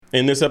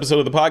In this episode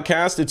of the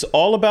podcast, it's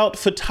all about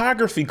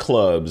photography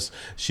clubs.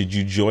 Should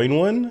you join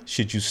one?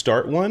 Should you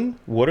start one?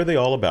 What are they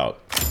all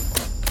about?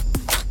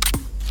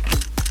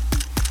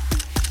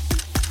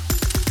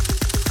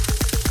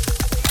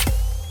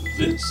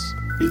 This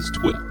is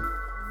TWIP.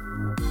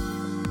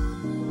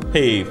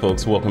 Hey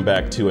folks, welcome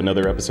back to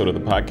another episode of the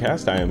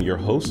podcast. I am your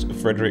host,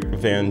 Frederick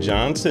Van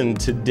Johnson.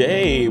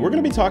 Today, we're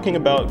going to be talking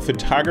about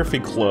photography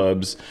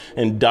clubs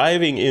and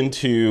diving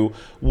into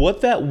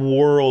what that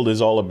world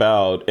is all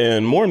about,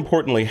 and more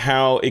importantly,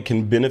 how it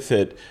can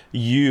benefit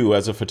you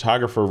as a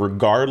photographer,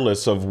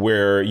 regardless of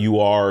where you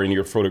are in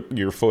your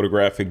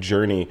photographic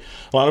journey.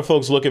 A lot of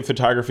folks look at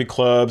photography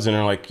clubs and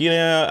are like,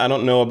 yeah, I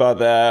don't know about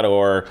that,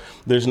 or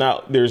there's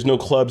no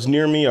clubs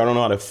near me. I don't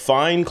know how to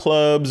find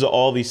clubs,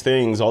 all these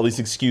things, all these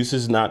excuses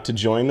not to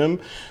join them.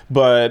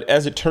 But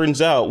as it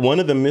turns out, one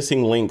of the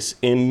missing links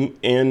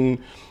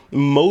in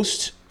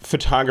most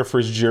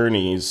photographers'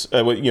 journeys,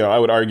 I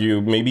would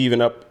argue maybe even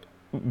up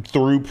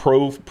through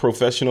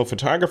professional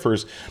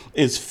photographers,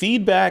 is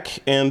feedback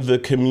and the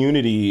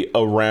community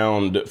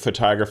around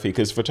photography.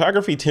 Because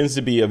photography tends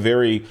to be a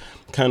very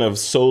kind of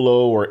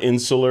solo or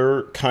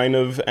insular kind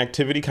of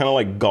activity, kind of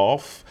like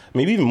golf,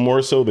 maybe even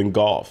more so than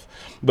golf.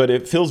 But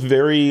it feels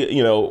very,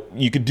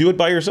 you could do it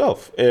by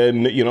yourself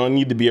and you don't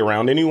need to be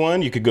around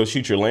anyone. You could go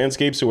shoot your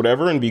landscapes or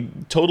whatever and be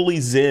totally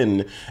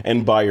zen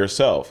and by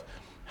yourself.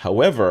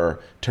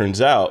 However,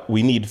 turns out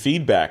we need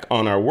feedback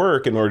on our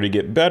work in order to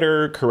get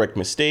better, correct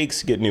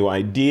mistakes, get new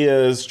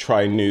ideas,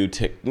 try new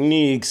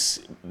techniques,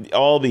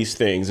 all these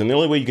things. And the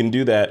only way you can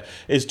do that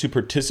is to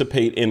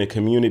participate in a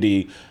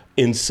community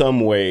in some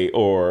way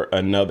or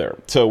another.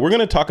 So we're going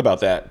to talk about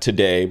that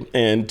today.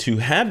 And to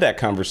have that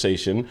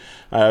conversation,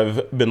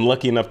 I've been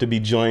lucky enough to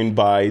be joined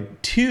by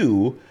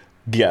two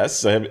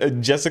guests. I have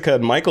Jessica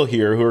and Michael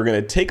here, who are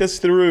going to take us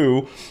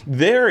through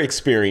their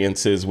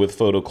experiences with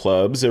photo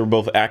clubs. They're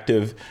both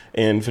active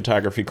in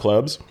photography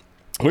clubs.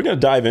 We're going to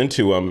dive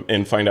into them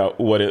and find out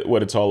what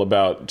it's all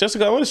about.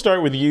 Jessica, I want to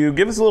start with you.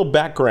 Give us a little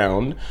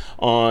background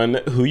on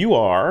who you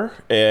are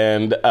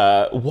and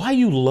why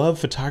you love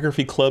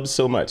photography clubs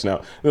so much.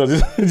 Now,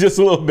 just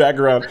a little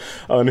background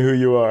on who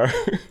you are.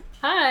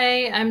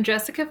 Hi, I'm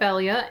Jessica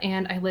Velia,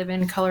 and I live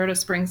in Colorado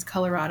Springs,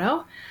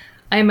 Colorado.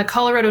 I am a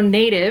Colorado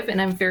native, and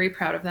I'm very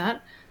proud of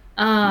that.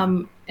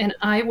 And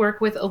I work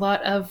with a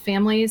lot of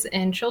families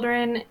and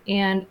children,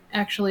 and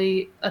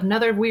actually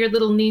another weird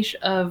little niche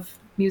of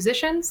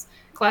musicians,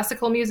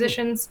 classical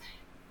musicians,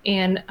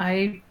 and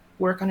I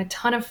work on a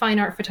ton of fine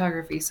art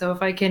photography. So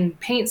if I can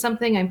paint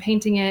something, I'm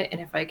painting it,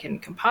 and if I can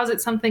composite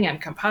something, I'm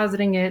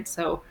compositing it.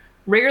 So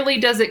rarely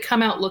does it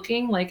come out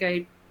looking like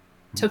I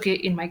took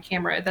it in my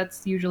camera.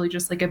 That's usually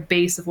just like a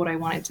base of what I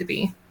want it to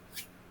be.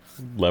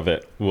 Love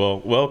it. Well,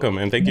 welcome,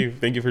 and thank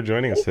you for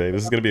joining us today.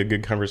 This is going to be a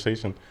good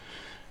conversation.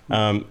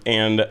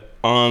 And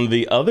on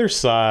the other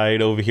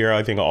side over here,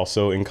 I think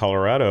also in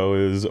Colorado,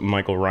 is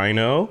Michael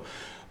Rhino.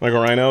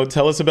 Michael Rhino,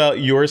 tell us about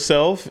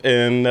yourself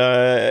and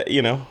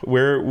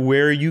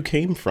where you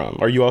came from.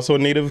 Are you also a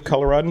native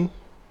Coloradan?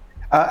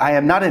 I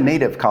am not a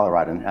native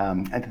Coloradan,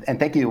 and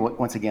thank you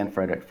once again,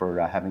 Frederick, for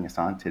having us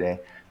on today.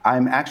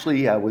 I'm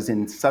actually was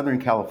in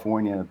Southern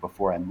California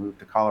before I moved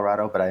to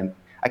Colorado, but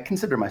I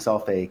consider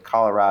myself a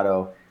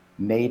Colorado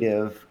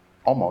native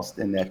almost,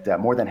 in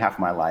that more than half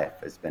my life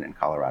has been in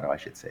Colorado, I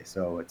should say.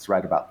 So it's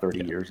right about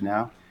 30 years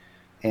now.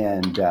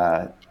 And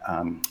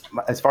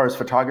as far as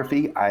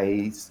photography,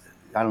 I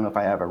don't know if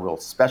I have a real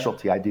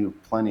specialty. I do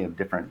plenty of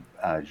different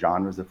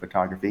genres of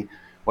photography.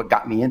 What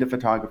got me into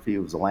photography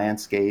was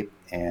landscape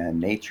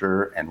and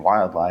nature and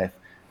wildlife.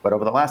 But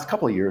over the last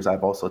couple of years,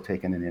 I've also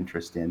taken an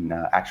interest in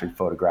actually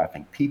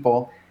photographing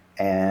people.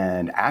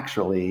 And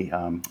actually,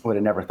 would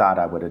have never thought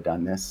I would have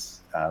done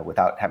this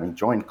without having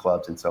joined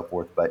clubs and so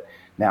forth. But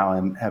now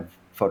I have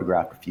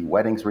photographed a few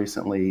weddings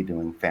recently,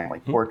 doing family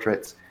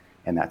portraits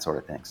and that sort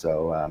of thing.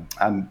 So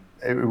I'm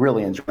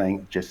really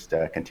enjoying just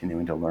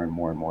continuing to learn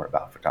more and more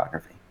about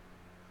photography.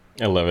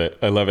 I love it.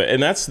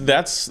 And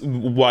that's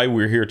why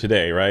we're here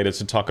today, right? Is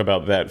to talk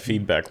about that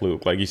feedback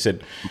loop. Like you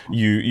said,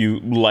 you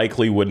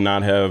likely would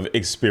not have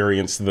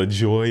experienced the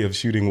joy of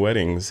shooting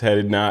weddings had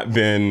it not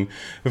been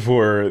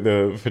for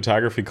the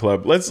photography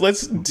club. Let's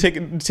take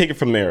it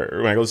from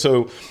there, Michael.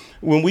 So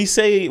when we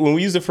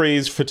use the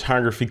phrase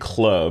photography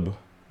club,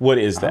 what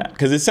is that?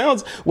 Because it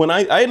sounds, when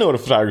I know what a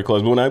photography club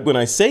is, but when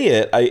I say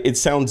it, it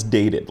sounds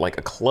dated. Like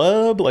a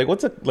club? Like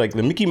like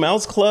the Mickey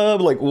Mouse Club?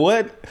 Like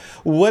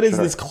what is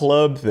this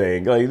club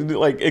thing?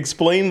 Like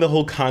explain the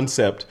whole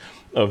concept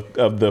of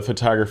the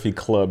photography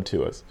club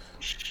to us.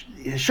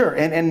 Sure,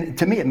 and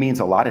to me it means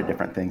a lot of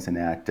different things in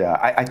that.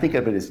 I think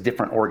of it as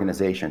different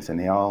organizations, and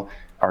they all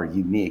are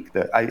unique.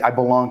 I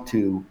belong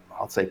to,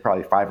 I'll say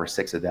probably 5 or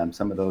 6 of them.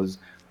 Some of those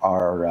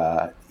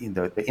are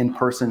the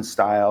in-person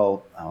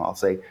style, I'll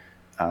say.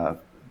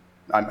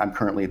 I'm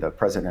currently the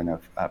president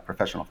of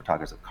Professional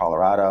Photographers of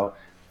Colorado,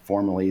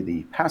 formerly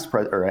the past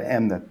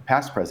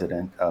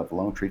president of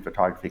Lone Tree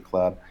Photography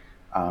Club.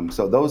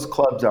 So those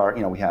clubs are,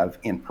 we have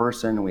in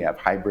person, we have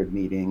hybrid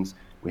meetings,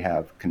 We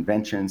have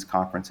conventions,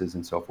 conferences,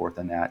 and so forth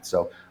and that.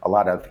 So a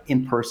lot of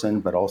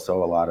in-person, but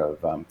also a lot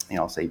of,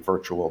 say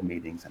virtual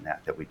meetings and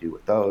that we do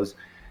with those.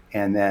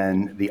 And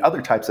then the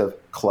other types of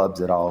clubs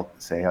that I'll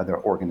say, other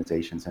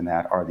organizations and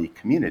that, are the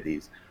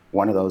communities.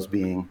 One of those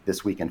being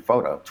This Week in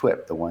Photo,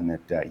 TWIP, the one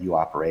that you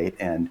operate.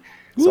 And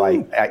so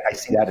I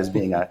see that as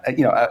being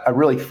a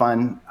really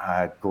fun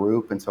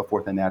group and so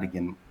forth and that,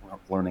 again,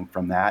 learning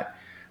from that.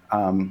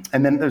 And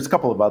then there's a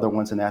couple of other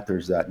ones in that.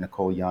 There's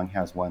Nicole Young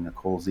has one,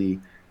 Nicole Z,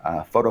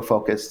 Photo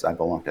Focus. I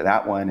belong to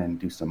that one and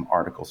do some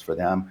articles for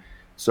them.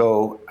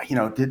 So,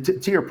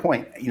 to your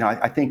point,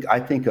 I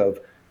think of,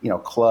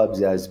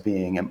 clubs as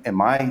being, in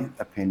my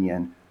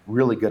opinion,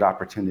 really good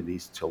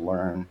opportunities to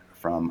learn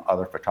from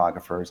other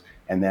photographers.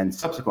 And then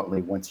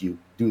subsequently, once you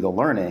do the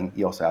learning,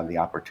 you also have the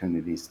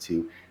opportunities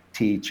to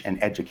teach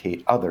and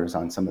educate others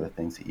on some of the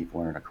things that you've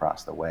learned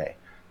across the way.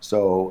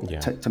 So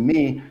to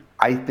me,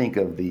 I think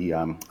of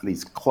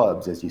these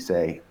clubs, as you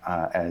say,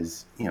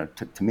 as,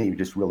 to me,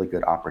 just really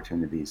good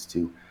opportunities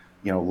to,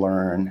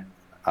 learn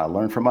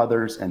from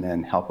others and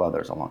then help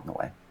others along the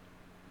way.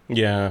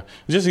 Yeah.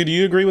 Jessica, do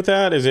you agree with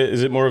that? Is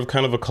it more of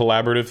kind of a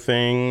collaborative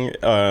thing,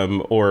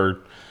 or,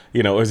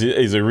 is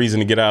it a reason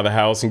to get out of the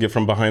house and get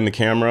from behind the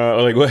camera?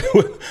 Or like,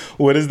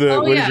 what is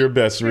your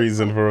best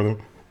reason for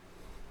them?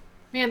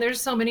 Man,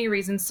 there's so many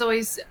reasons. So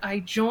I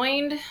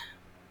joined,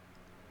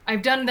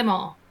 I've done them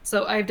all.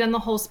 So I've done the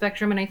whole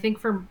spectrum. And I think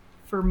for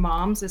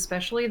moms,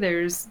 especially,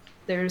 there's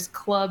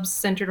clubs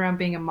centered around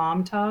being a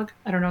mom tog.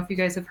 I don't know if you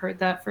guys have heard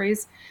that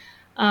phrase.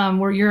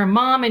 Where you're a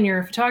mom and you're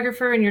a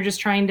photographer and you're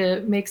just trying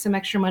to make some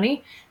extra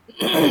money.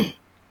 And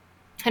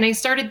I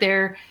started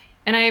there,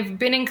 and I've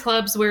been in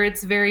clubs where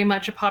it's very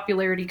much a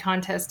popularity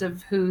contest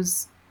of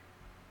who's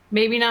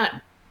maybe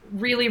not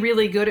really,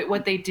 really good at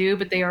what they do,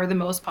 but they are the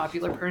most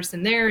popular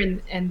person there,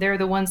 and they're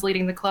the ones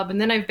leading the club. And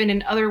then I've been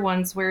in other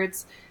ones where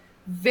it's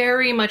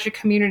very much a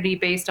community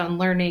based on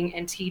learning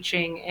and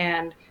teaching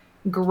and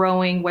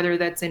growing, whether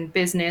that's in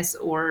business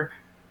or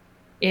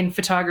in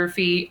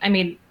photography. I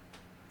mean,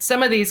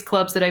 some of these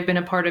clubs that I've been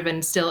a part of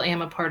and still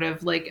am a part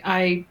of,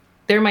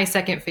 they're my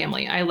second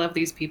family. I love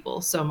these people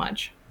so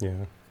much.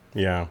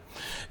 Yeah.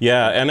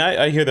 And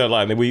I hear that a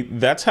lot.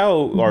 That's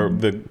how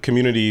the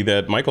community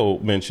that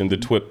Michael mentioned, the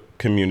TWIP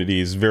community,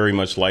 is very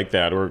much like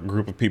that, or a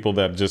group of people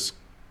that just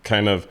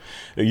kind of,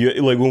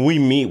 like when we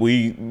meet,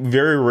 we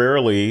very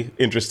rarely,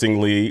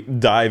 interestingly,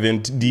 dive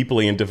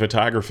deeply into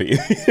photography.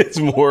 It's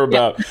more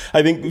about,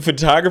 I think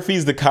photography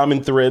is the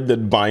common thread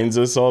that binds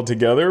us all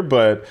together,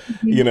 but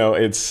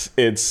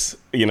it's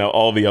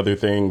all the other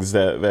things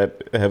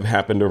that have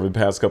happened over the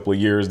past couple of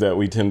years that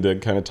we tend to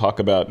kind of talk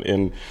about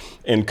and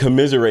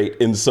commiserate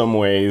in some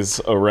ways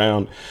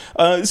around.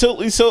 So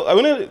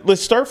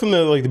let's start from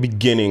the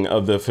beginning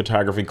of the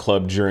photography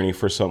club journey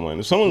for someone.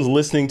 If someone's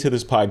listening to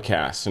this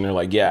podcast and they're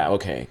like, yeah,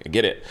 okay, I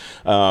get it.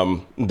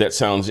 That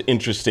sounds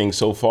interesting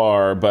so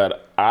far,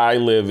 but I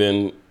live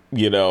in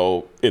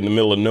the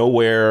middle of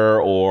nowhere,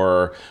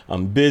 or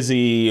I'm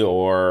busy,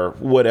 or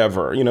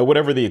whatever,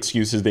 whatever the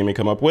excuses they may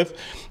come up with,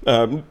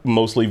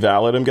 mostly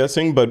valid, I'm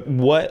guessing. But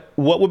what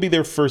would be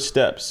their first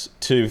steps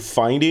to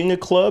finding a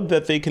club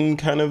that they can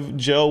kind of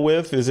gel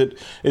with? Is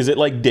it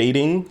like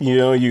dating?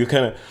 You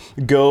kind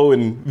of go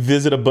and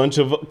visit a bunch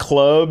of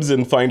clubs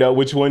and find out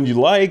which one you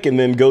like and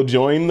then go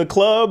join the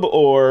club?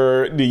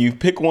 Or do you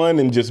pick one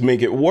and just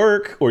make it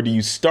work? Or do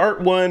you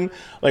start one?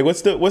 Like,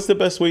 what's the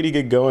best way to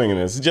get going in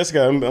this?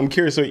 Jessica, I'm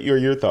curious what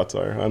your thoughts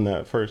are on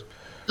that first.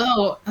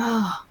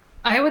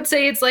 I would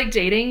say it's like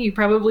dating. You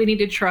probably need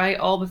to try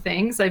all the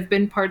things. I've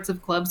been parts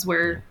of clubs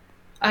where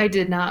I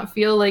did not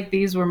feel like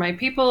these were my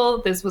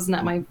people. This was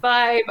not my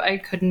vibe. I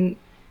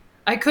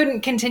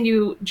couldn't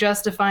continue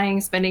justifying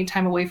spending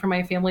time away from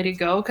my family to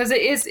go, because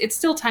it's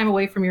still time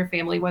away from your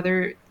family,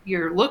 whether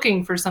you're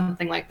looking for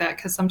something like that,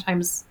 because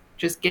sometimes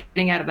just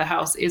getting out of the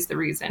house is the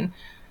reason.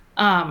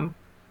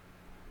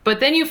 But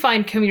then you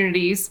find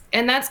communities,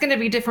 and that's going to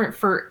be different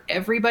for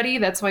everybody.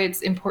 That's why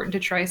it's important to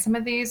try some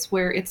of these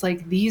where it's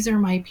like, these are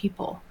my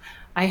people.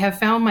 I have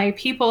found my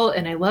people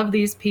and I love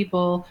these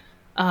people,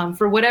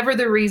 for whatever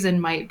the reason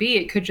might be.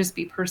 It could just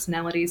be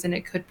personalities, and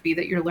it could be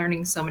that you're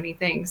learning so many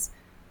things.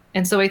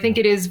 And so I think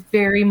it is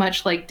very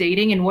much like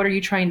dating, and what are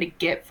you trying to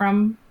get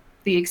from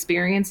the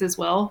experience as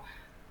well?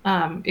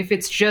 If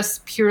it's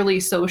just purely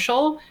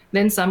social,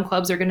 then some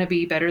clubs are going to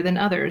be better than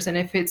others. And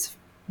if it's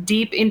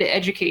deep into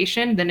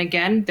education, then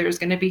again, there's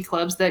going to be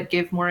clubs that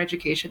give more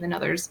education than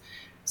others.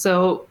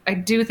 So I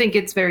do think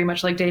it's very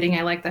much like dating.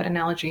 I like that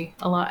analogy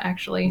a lot,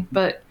 actually.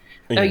 But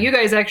you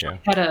guys actually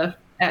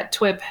at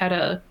TWIP had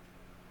a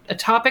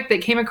topic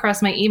that came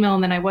across my email,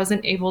 and then I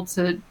wasn't able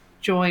to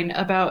join,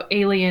 about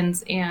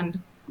aliens, and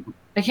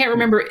I can't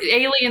remember.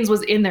 Aliens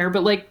was in there,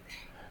 but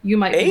you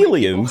might.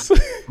 Aliens?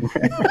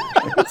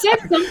 It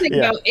said something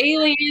about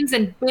aliens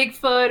and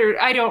Bigfoot,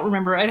 or I don't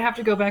remember. I'd have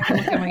to go back and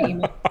look at my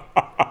email.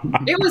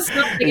 It was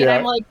something, and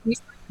I'm like, these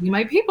are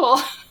my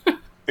people.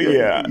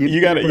 Yeah, you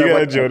got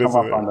to join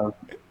us.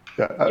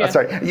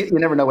 Sorry, you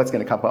never know what's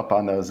going to come up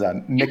on those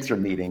mixer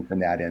meetings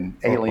and that, and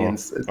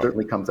aliens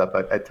certainly comes up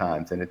at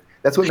times, and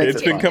that's what makes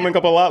it's been coming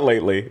up a lot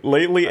lately.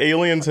 Lately,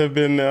 aliens have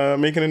been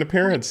making an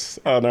appearance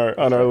on our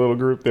little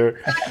group there.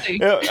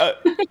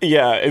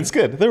 Yeah, it's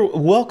good. They're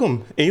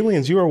welcome,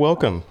 aliens. You are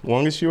welcome, as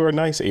long as you are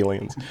nice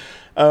aliens.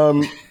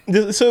 So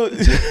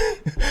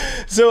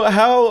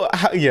how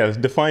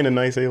define a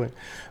nice alien.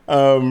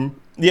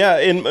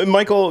 And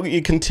Michael,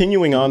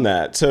 continuing on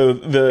that,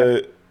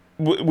 so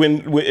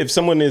if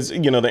someone is,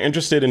 they're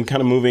interested in kind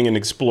of moving and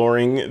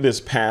exploring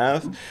this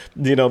path,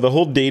 the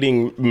whole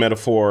dating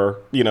metaphor,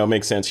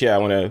 makes sense. Yeah, I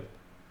want to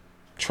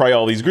try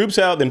all these groups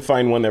out, then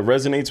find one that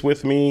resonates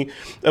with me.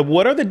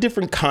 What are the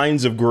different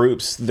kinds of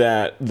groups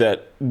that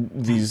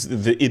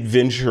the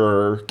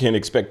adventurer can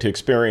expect to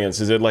experience?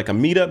 Is it like a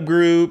meetup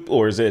group,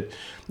 or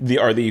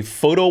are they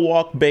photo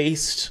walk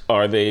based?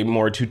 Are they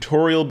more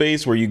tutorial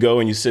based, where you go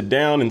and you sit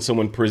down and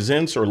someone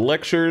presents or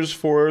lectures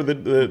for the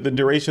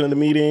duration of the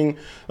meeting?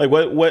 Like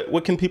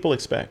what can people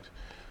expect?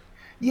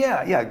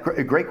 Yeah,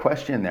 great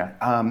question there.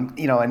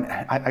 And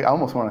I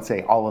almost want to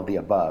say all of the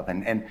above,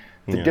 and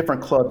the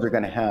different clubs are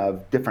going to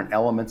have different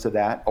elements of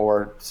that,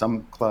 or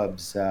some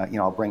clubs,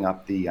 I'll bring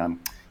up the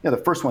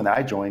first one that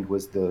I joined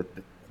was the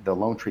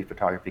Lone Tree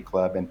Photography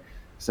Club, and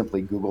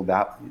simply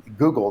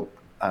Googled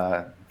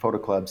photo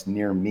clubs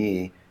near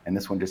me, and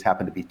this one just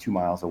happened to be 2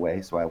 miles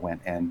away, so I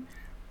went and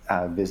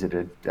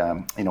visited,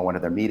 one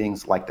of their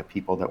meetings, liked the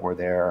people that were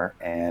there,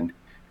 and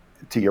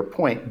to your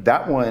point,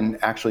 that one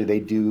actually they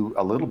do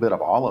a little bit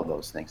of all of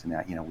those things. In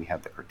that, we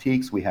have the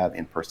critiques, we have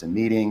in-person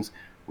meetings,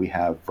 we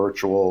have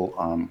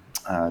virtual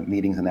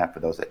meetings, and that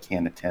for those that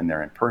can't attend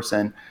there in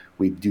person.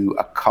 We do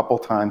a couple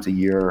times a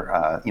year,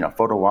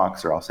 photo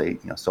walks, or I'll say,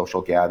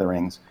 social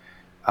gatherings.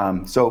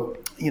 Now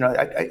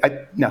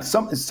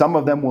some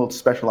of them will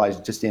specialize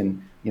just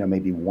in,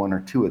 maybe one or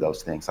two of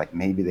those things. Like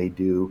maybe they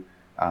do,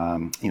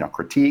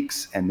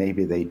 critiques, and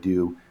maybe they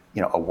do,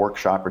 a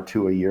workshop or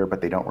two a year, but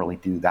they don't really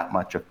do that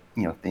much of,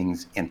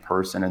 things in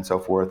person and so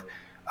forth.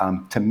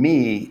 To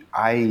me,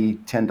 I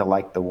tend to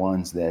like the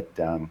ones that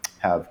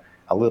have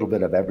a little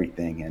bit of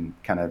everything and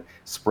kind of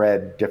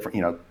spread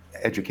different,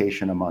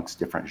 education amongst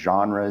different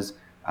genres,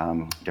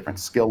 different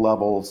skill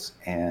levels,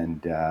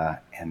 and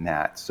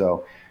that.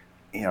 So,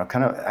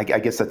 I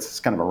guess that's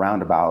kind of a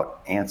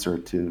roundabout answer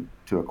to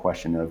a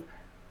question of,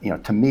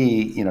 to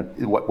me,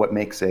 what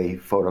makes a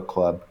photo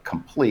club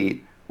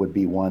complete would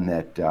be one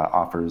that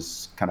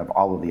offers kind of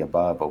all of the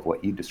above of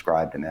what you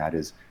described, and that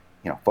is,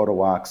 photo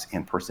walks,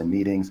 in-person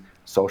meetings,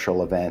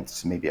 social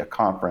events, maybe a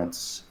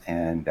conference,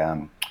 and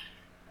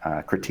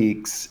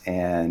critiques,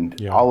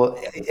 and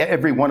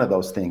every one of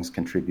those things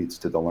contributes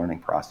to the learning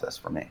process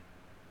for me.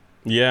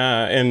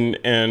 Yeah,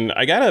 and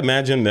I gotta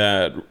imagine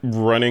that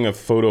running a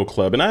photo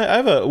club,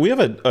 and we have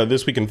a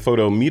This Week in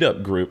Photo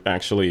meetup group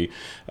actually.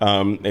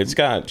 It's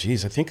got, I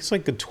think it's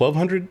like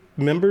 1,200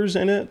 members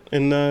in it,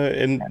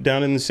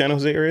 down in the San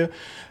Jose area.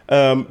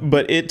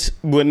 But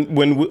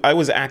when I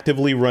was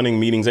actively running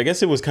meetings, I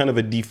guess it was kind of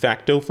a de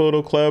facto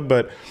photo club,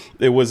 but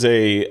it was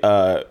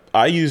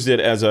I used it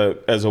as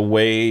a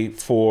way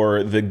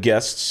for the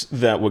guests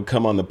that would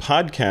come on the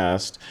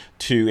podcast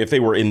to, if they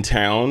were in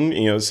town,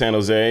 San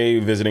Jose,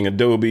 visiting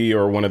Adobe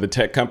or one of the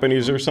tech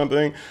companies or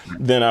something,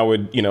 then I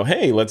would,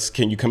 hey,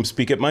 can you come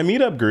speak at my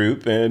meetup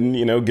group and,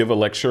 give a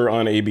lecture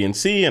on A, B, and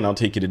C, and I'll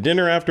take you to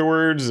dinner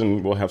afterwards,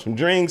 and we'll have some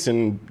drinks,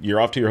 and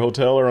you're off to your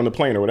hotel or on the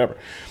plane or whatever.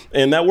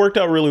 And that worked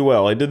out really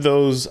well. I did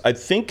those, I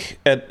think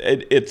at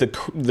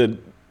the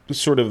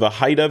sort of the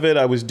height of it,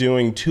 I was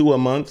doing 2 a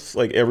month,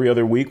 like every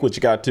other week,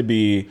 which got to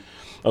be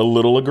a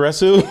little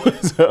aggressive,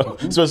 so,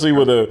 especially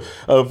with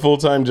a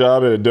full-time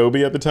job at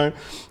Adobe at the time.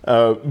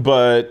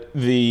 But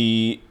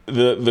the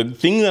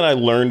thing that I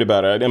learned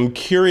about it, I'm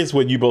curious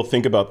what you both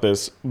think about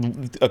this.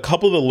 A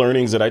couple of the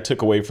learnings that I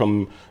took away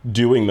from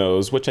doing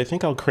those, which I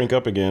think I'll crank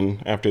up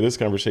again after this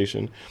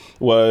conversation,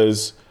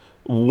 was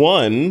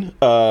one,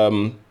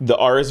 the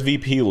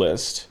RSVP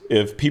list.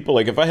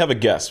 If I have a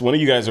guest, one of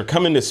you guys are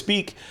coming to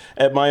speak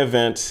at my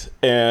event,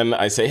 and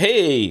I say,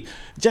 hey,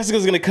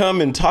 Jessica's going to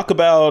come and talk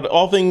about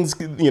all things,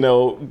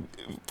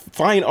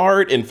 fine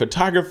art and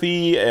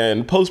photography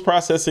and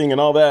post-processing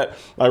and all that.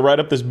 I write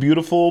up this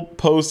beautiful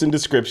post and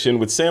description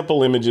with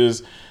sample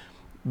images.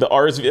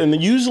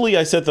 And usually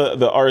I set the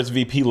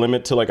RSVP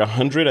limit to like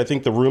 100. I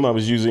think the room I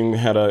was using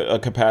had a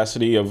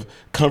capacity of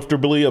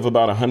comfortably of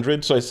about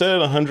 100. So I set it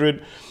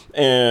 100,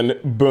 and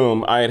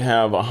boom, I'd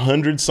have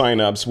 100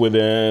 signups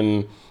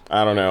within,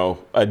 I don't know,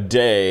 a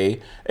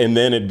day, and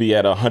then it'd be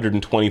at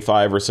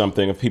 125 or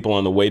something of people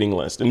on the waiting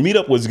list. And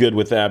Meetup was good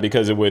with that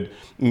because it would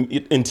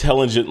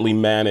intelligently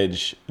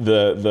manage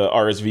the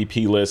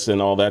RSVP list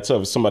and all that.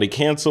 So if somebody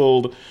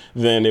canceled,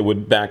 then it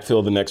would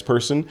backfill the next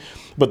person.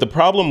 But the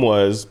problem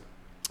was,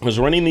 I was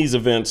running these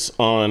events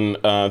on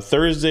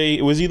Thursday.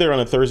 It was either on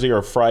a Thursday or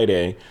a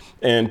Friday,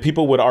 and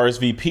people would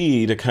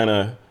RSVP to kind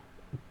of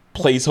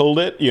placehold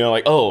it,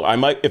 like, oh, I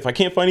might, if I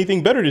can't find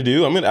anything better to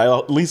do,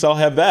 at least I'll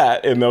have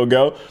that, and they'll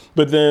go.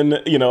 But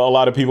then, a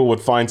lot of people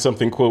would find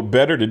something, quote,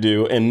 better to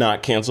do and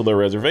not cancel their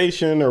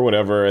reservation or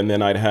whatever. And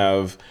then I'd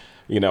have,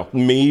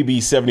 maybe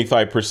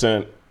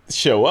 75%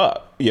 show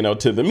up,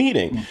 to the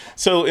meeting.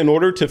 So in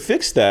order to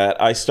fix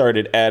that, I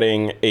started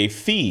adding a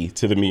fee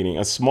to the meeting,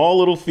 a small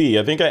little fee.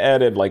 I think I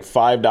added like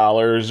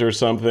 $5 or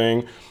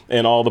something,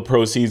 and all the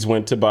proceeds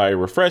went to buy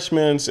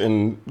refreshments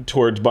and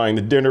towards buying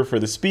the dinner for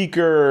the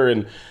speaker,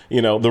 and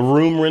the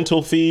room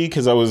rental fee,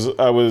 because I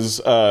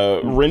was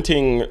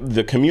renting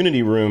the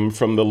community room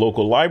from the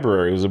local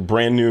library. It was a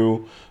brand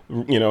new,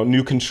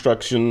 new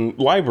construction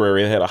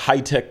library. It had a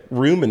high-tech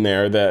room in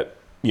there that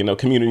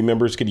community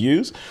members could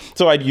use.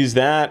 So I'd use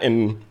that,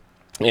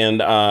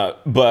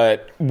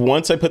 but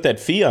once I put that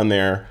fee on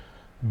there,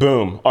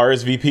 boom,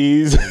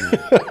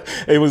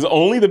 RSVPs. It was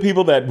only the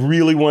people that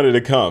really wanted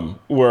to come,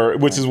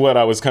 which is what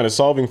I was kind of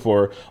solving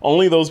for.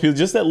 Only those people,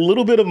 just that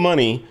little bit of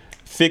money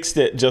fixed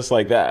it just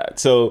like that.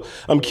 So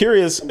I'm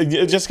curious,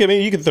 Jessica,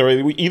 maybe you could throw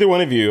it, either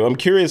one of you. I'm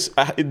curious,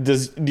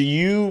 do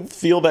you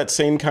feel that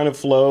same kind of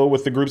flow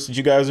with the groups that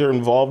you guys are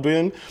involved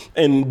in?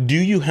 And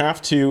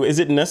is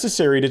it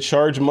necessary to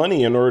charge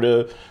money in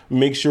order to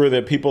make sure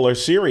that people are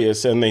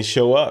serious and they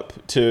show up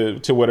to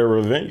whatever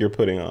event you're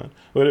putting on?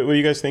 What do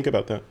you guys think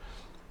about that?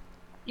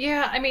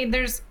 Yeah,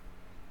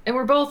 and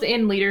we're both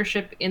in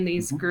leadership in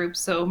these groups.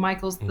 So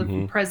Michael's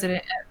the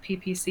president at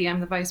PPC. I'm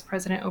the vice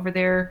president over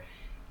there.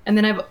 And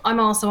then I'm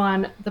also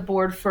on the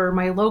board for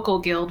my local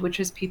guild, which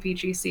is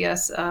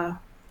PPGCS,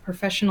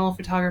 Professional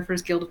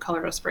Photographers Guild of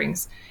Colorado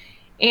Springs.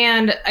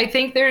 And I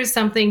think there's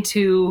something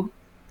to,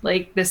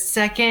 like, the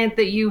second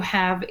that you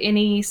have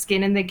any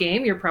skin in the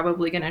game, you're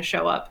probably going to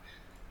show up.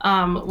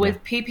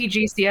 With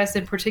PPGCS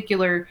in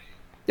particular,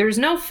 there's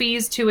no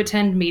fees to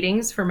attend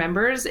meetings for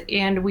members,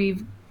 and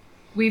we've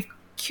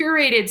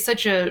curated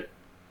such a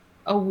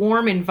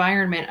warm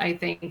environment, I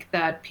think,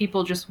 that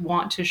people just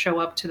want to show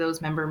up to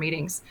those member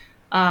meetings.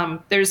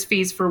 There's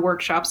fees for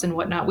workshops and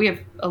whatnot. We have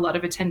a lot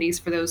of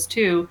attendees for those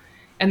too,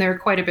 and they're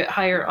quite a bit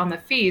higher on the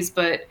fees,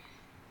 but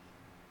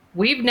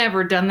we've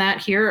never done that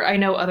here. I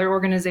know other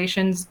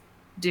organizations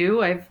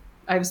do.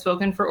 I've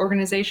spoken for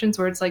organizations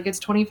where it's like, it's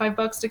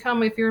 $25 to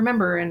come if you're a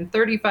member and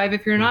 $35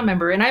 if you're not a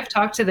member. And I've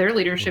talked to their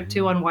leadership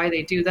too on why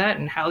they do that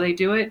and how they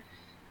do it.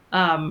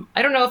 I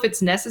don't know if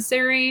it's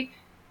necessary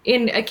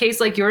in a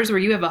case like yours where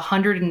you have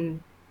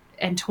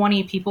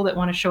 120 people that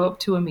want to show up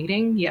to a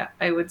meeting. Yeah,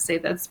 I would say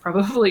that's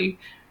probably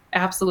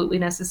absolutely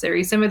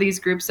necessary. Some of these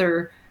groups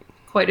are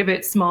quite a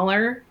bit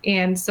smaller,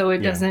 and so it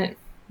doesn't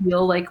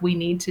feel like we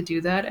need to do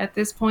that at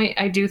this point.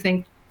 I do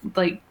think,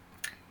 like,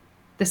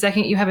 the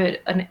second you have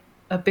a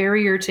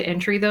barrier to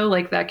entry, though,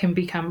 like, that can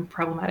become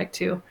problematic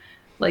too.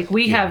 Like,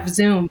 we have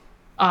Zoom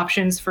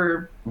options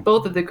for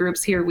both of the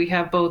groups here. We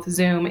have both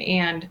Zoom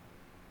and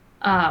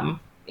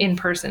in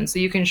person, so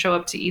you can show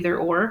up to either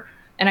or.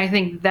 And I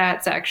think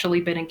that's actually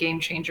been a game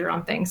changer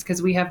on things,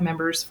 because we have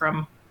members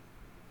from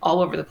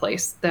all over the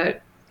place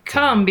that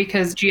come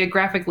because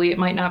geographically it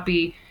might not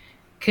be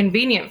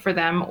convenient for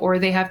them, or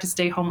they have to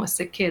stay home with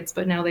sick kids,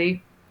 but now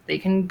they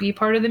can be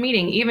part of the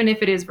meeting, even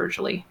if it is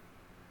virtually.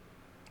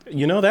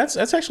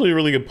 That's actually a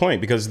really good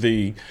point, because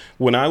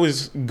when I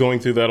was going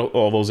through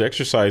all those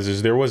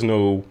exercises, there was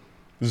no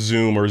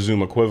Zoom or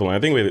Zoom equivalent. I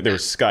think there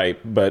was Skype,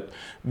 but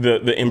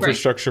the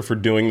infrastructure for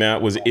doing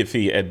that was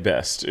iffy at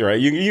best, right?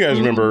 You guys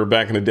remember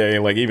back in the day,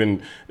 like,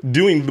 even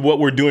doing what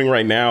we're doing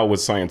right now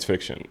was science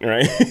fiction,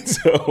 right?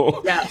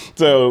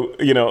 So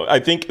I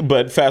think,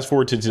 but fast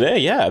forward to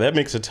today, that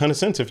makes a ton of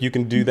sense. If you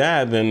can do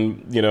that,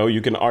 then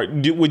you can.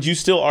 Would you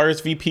still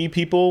RSVP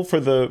people for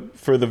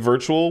the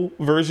virtual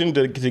version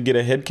to get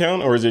a head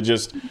count, or is it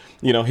just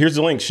here's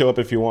the link, show up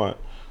if you want?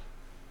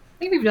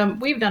 I think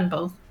we've done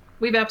both.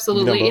 We've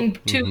absolutely, in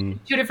two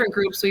different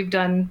groups, we've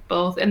done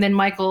both. And then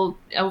Michael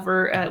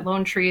over at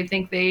Lone Tree, I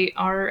think they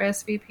are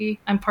SVP.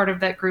 I'm part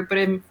of that group, but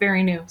I'm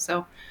very new.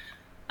 So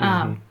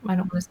I don't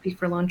want to speak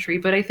for Lone Tree,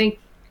 but I think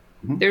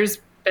there's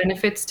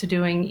benefits to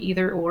doing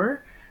either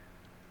or.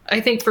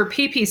 I think for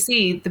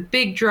PPC, the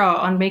big draw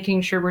on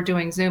making sure we're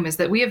doing Zoom is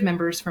that we have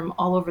members from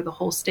all over the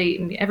whole state,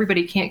 and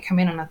everybody can't come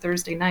in on a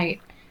Thursday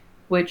night,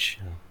 which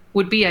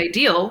would be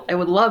ideal. I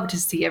would love to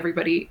see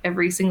everybody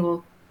every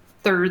single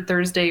third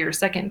Thursday or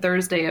second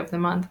Thursday of the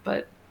month,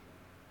 but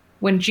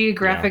when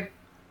geographic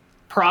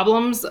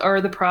problems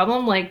are the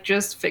problem, like,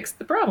 just fix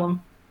the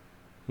problem.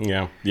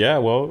 Zoom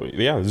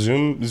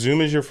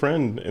is your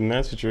friend in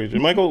that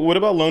situation. Michael, what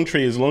about Lone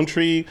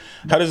Tree?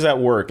 How does that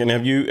work? And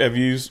have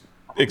you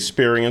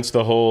experienced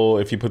the whole,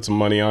 if you put some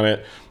money on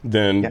it,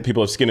 then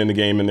people have skin in the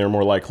game and they're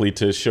more likely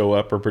to show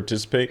up or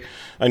participate?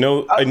 I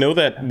know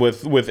that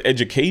with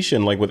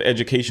education, like with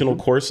educational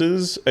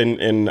courses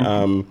and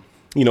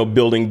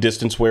building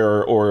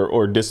distanceware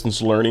or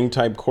distance learning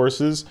type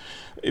courses,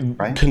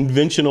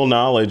 conventional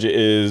knowledge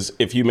is,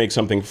 if you make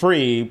something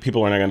free,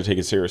 people are not going to take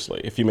it seriously.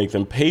 If you make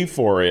them pay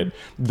for it,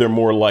 they're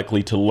more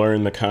likely to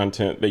learn the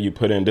content that you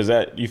put in.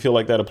 You feel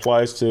like that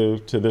applies to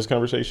this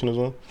conversation as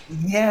well?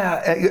 Yeah,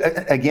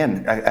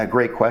 again, a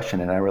great question,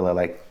 and I really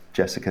like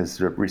Jessica's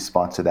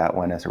response to that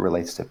one as it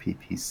relates to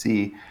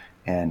PPC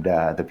and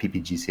the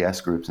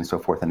PPGCS groups and so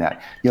forth. And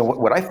that,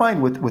 what I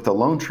find with the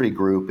Lone Tree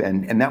group,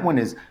 and that one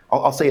is,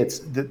 I'll say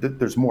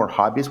there's more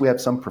hobbyists. We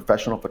have some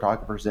professional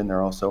photographers in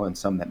there also, and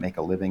some that make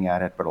a living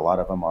at it, but a lot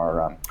of them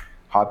are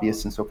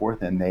hobbyists and so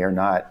forth, and they are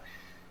not.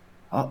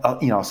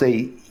 I'll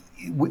say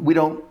we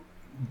don't.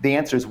 The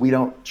answer is we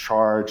don't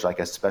charge like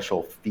a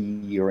special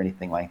fee or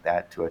anything like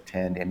that to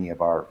attend any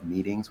of our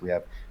meetings. We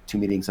have 2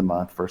 meetings a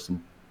month, first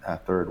and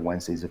third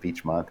Wednesdays of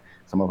each month.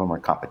 Some of them are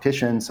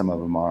competitions, some of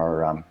them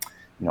are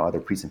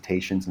other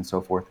presentations and so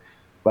forth.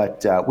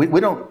 But we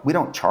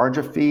don't charge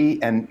a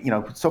fee, and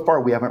so far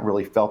we haven't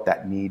really felt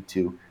that need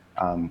to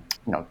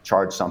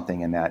charge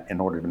something in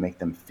order to make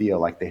them feel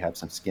like they have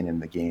some skin in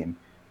the game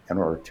in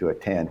order to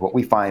attend. What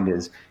we find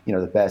is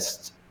the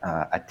best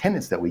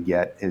attendance that we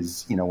get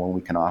is when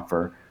we can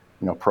offer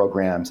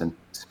programs and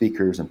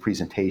speakers and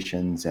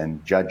presentations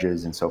and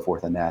judges and so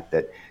forth, and that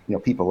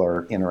people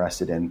are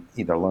interested in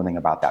either learning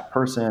about that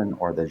person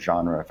or the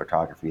genre of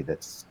photography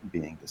that's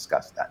being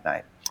discussed that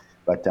night.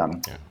 But to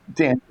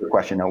answer your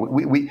question, no,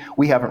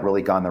 we haven't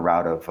really gone the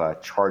route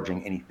of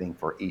charging anything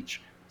for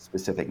each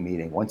specific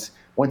meeting. Once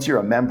you're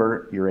a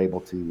member, you're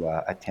able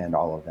to attend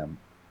all of them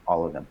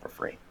for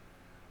free.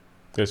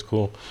 That's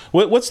cool.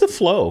 What's the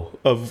flow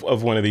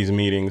of one of these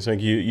meetings? Like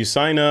you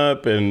sign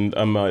up, and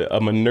I'm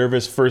a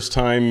nervous first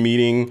time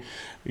meeting,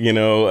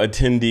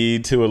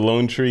 attendee to a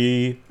Lone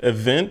Tree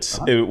event.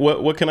 Uh-huh.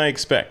 What can I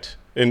expect?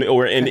 And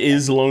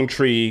is Lone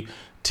Tree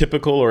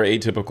typical or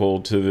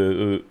atypical to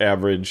the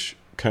average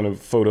kind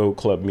of photo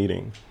club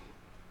meeting?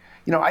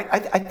 I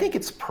think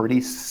it's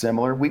pretty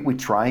similar. We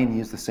try and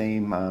use the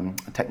same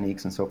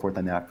techniques and so forth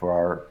and that for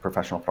our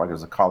professional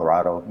photographers, the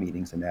Colorado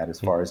meetings and that,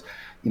 as far as,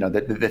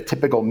 the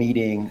typical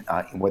meeting,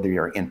 whether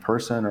you're in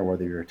person or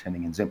whether you're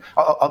attending in Zoom.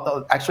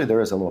 Actually,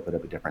 there is a little bit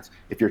of a difference.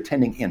 If you're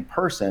attending in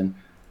person,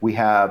 we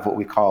have what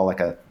we call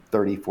like a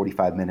 30,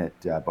 45 minute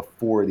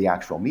before the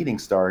actual meeting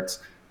starts,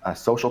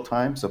 social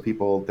time. So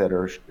people that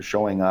are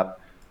showing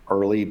up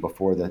early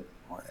before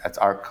that's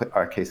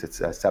our case, it's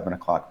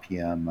 7:00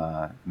 p.m.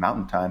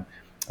 Mountain Time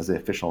as the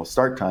official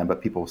start time,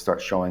 but people will start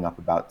showing up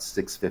about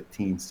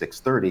 6:15,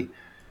 6:30,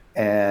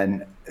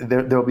 and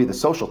there'll be the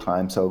social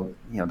time. So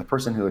the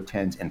person who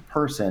attends in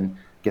person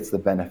gets the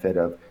benefit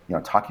of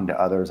talking to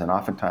others, and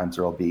oftentimes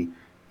there'll be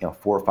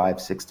 4,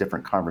 5, 6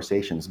 different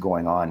conversations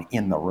going on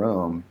in the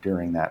room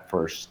during that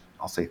first,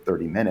 I'll say,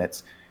 30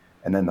 minutes,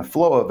 and then the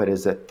flow of it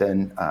is that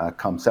then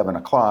come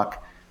 7:00,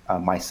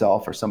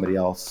 myself or somebody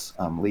else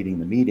leading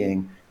the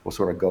meeting will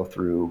sort of go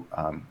through,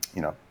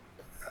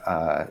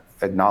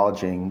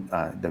 acknowledging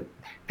the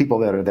people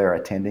that are there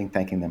attending,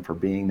 thanking them for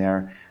being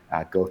there,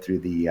 go through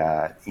the,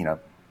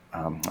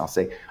 I'll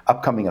say,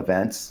 upcoming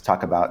events,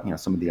 talk about,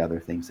 some of the other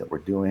things that we're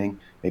doing,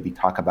 maybe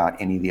talk about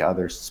any of the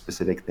other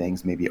specific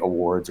things, maybe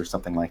awards or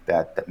something like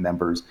that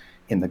members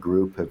in the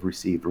group have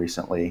received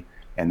recently.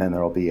 And then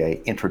there'll be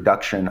an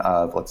introduction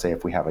of, let's say,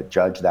 if we have a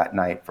judge that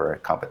night for a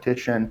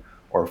competition,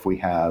 or if we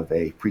have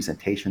a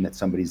presentation that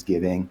somebody's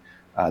giving,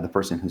 the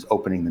person who's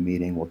opening the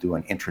meeting will do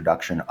an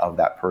introduction of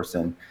that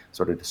person,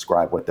 sort of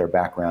describe what their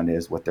background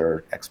is, what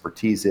their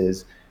expertise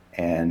is,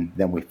 and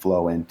then we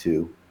flow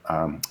into,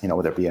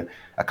 whether it be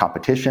a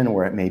competition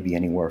where it may be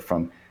anywhere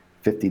from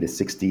 50 to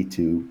 60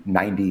 to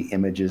 90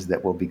 images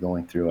that we'll be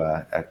going through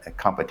a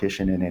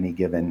competition in any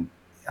given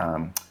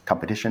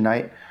competition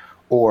night,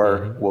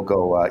 or we'll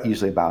go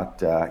usually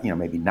about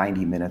maybe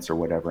 90 minutes or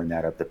whatever in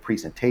that of the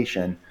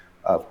presentation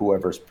of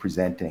whoever's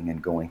presenting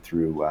and going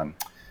through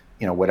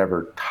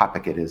whatever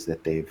topic it is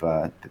that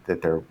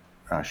they're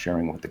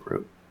sharing with the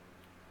group.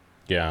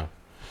 Yeah.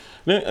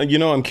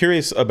 I'm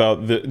curious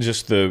about the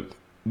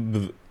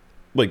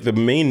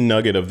main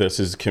nugget of this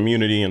is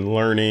community and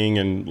learning,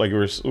 and like we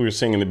were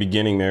saying in the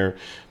beginning there,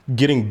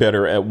 getting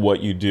better at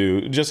what you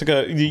do.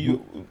 Jessica,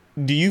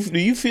 do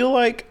you feel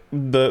like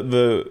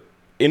the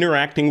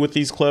interacting with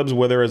these clubs,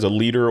 whether as a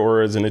leader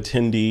or as an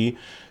attendee,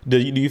 do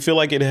you feel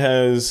like it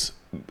has,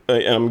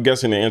 I'm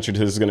guessing the answer to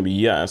this is going to be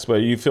yes,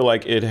 but you feel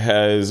like it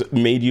has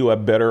made you a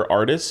better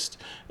artist?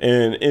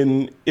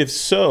 And if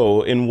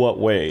so, in what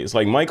ways?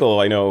 Like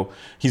Michael, I know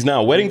he's now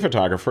a wedding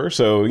photographer,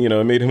 so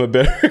it made him a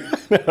better.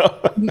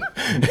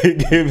 It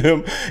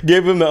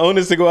gave him the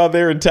onus to go out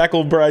there and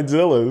tackle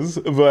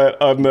bridezillas.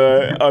 But on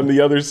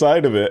the other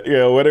side of it,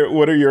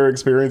 what are your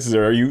experiences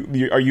there? Are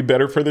you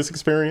better for this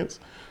experience?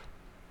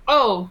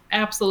 Oh,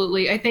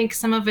 absolutely. I think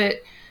some of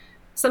it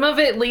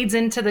leads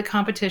into the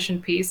competition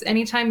piece.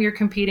 Anytime you're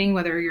competing,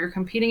 whether you're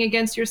competing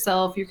against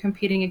yourself, you're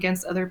competing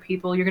against other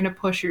people, you're going to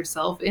push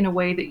yourself in a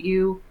way that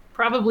you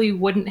probably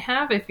wouldn't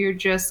have if you're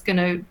just going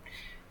to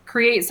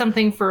create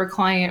something for a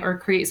client or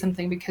create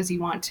something because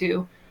you want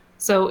to.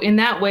 So in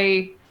that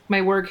way,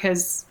 my work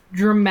has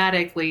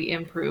dramatically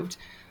improved.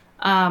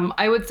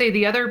 I would say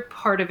the other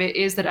part of it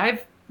is that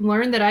I've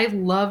learned that I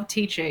love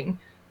teaching.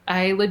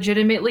 I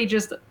legitimately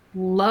just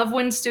love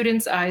when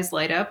students' eyes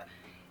light up.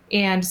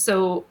 And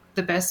so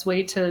the best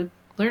way to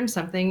learn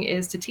something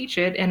is to teach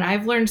it. And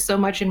I've learned so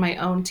much in my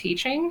own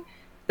teaching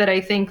that I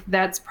think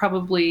that's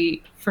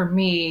probably, for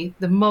me,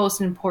 the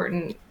most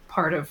important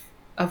part of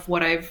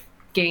what I've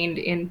gained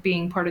in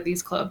being part of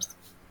these clubs.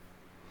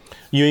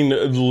 You mean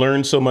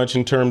learn so much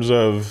in terms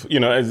of,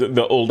 as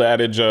the old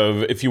adage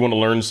of, if you want to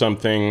learn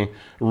something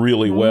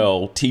really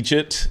well, teach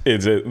it?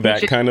 Is it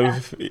that kind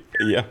of?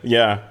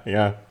 Yeah,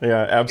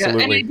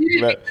 absolutely.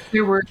 Yeah,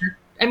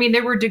 and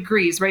there were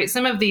degrees, right?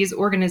 Some of these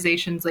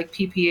organizations, like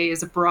PPA,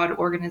 is a broad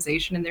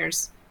organization, and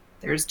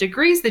there's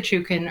degrees that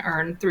you can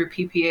earn through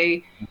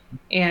PPA.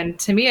 And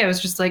to me, I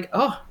was just like,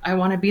 oh, I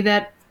want to be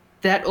that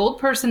old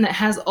person that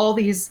has all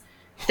these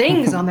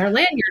things on their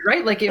lanyard,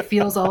 right? Like, it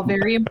feels all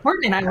very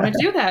important, and I want to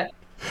do that.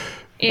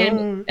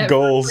 And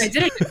goals. I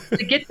did it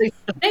to get the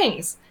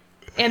things.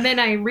 And then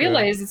I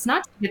realized it's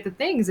not to get the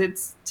things,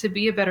 it's to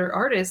be a better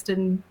artist.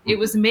 And it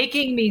was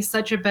making me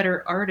such a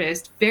better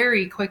artist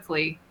very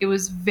quickly. It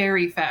was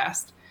very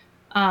fast.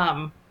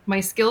 My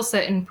skill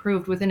set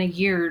improved within a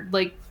year,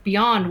 like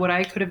beyond what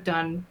I could have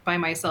done by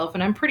myself.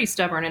 And I'm pretty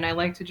stubborn, and I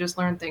like to just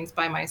learn things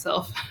by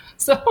myself.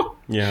 So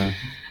yeah.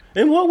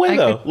 In what way,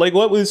 though? Like,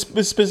 what was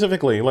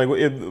specifically? Like,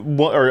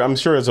 or I'm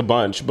sure it's a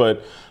bunch,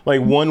 but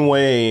like one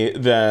way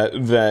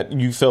that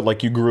you felt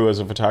like you grew as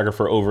a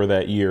photographer over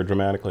that year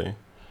dramatically.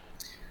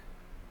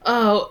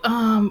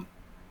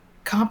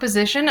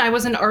 Composition. I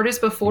was an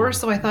artist before,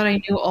 so I thought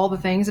I knew all the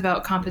things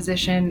about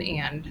composition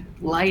and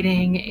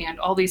lighting and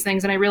all these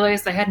things. And I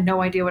realized I had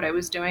no idea what I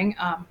was doing.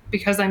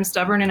 Because I'm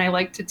stubborn and I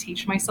like to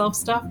teach myself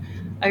stuff,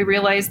 I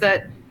realized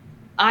that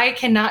I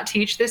cannot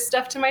teach this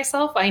stuff to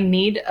myself. I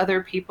need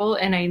other people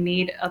and I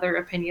need other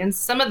opinions.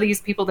 Some of these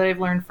people that I've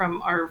learned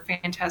from are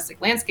fantastic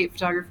landscape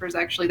photographers,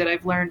 actually, that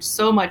I've learned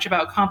so much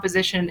about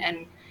composition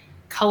and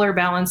color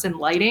balance and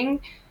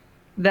lighting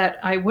that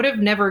I would have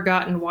never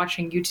gotten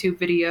watching YouTube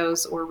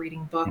videos or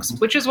reading books,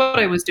 which is what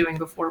I was doing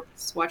before,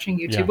 was watching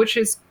YouTube, which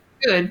is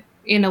good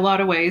in a lot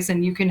of ways.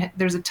 And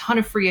there's a ton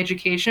of free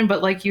education,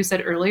 but like you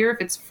said earlier, if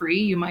it's free,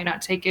 you might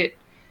not take it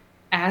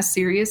as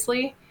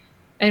seriously.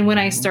 And when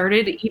I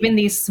started, even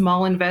these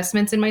small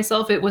investments in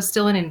myself, it was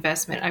still an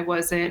investment. I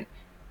wasn't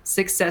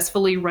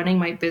successfully running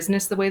my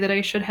business the way that I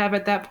should have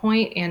at that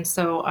point. And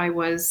so I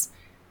was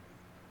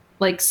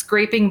like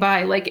scraping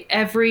by, like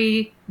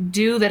every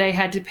due that I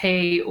had to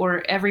pay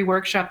or every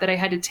workshop that I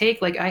had to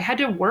take, like I had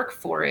to work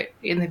for it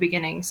in the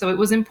beginning. So it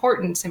was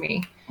important to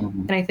me.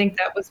 And I think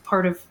that was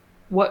part of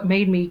what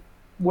made me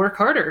work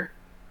harder.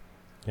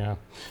 Yeah.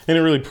 And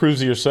it really proves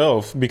to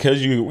yourself,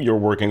 because you're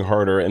working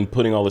harder and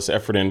putting all this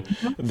effort in,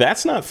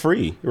 that's not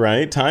free,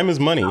 right? Time is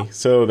money.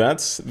 So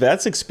that's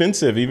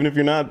expensive. Even if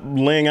you're not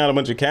laying out a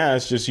bunch of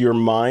cash, just your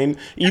mind,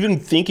 even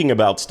thinking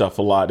about stuff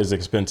a lot is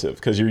expensive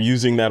because you're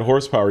using that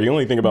horsepower. You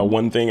only think about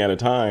one thing at a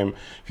time.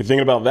 If you're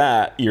thinking about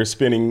that, you're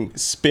spending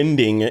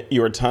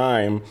your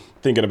time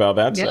thinking about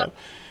that stuff.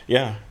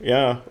 Yeah.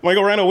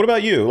 Michael Rano, what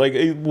about you? Like,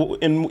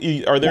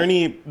 are there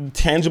any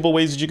tangible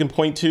ways that you can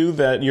point to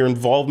that your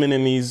involvement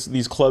in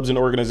these clubs and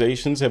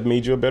organizations have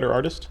made you a better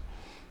artist?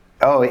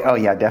 Oh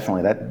yeah,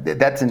 definitely.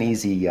 That's an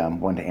easy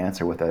one to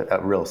answer with a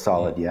real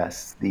solid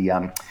yes.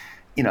 It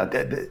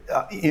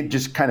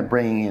just kind of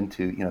bringing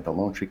into the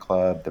Lone Tree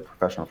Club, the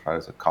Professional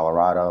Photographers of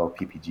Colorado,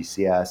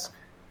 PPGCS,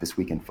 This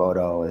Week in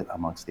Photo,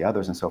 amongst the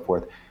others, and so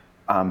forth.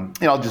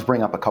 I'll just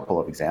bring up a couple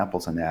of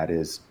examples, and that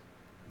is,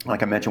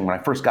 like I mentioned, when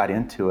I first got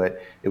into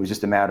it, it was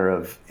just a matter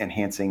of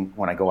enhancing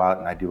when I go out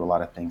and I do a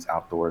lot of things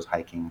outdoors,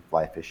 hiking,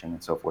 fly fishing,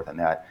 and so forth. And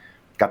that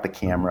got the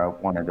camera,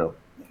 wanted to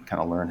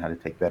kind of learn how to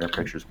take better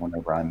pictures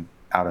whenever I'm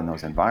out in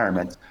those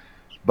environments.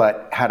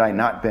 But had I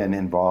not been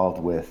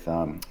involved with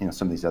some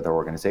of these other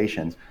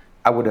organizations,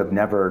 I would have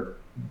never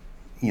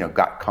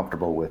got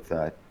comfortable with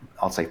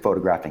I'll say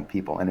photographing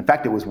people. And in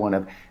fact, it was one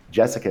of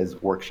Jessica's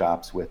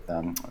workshops with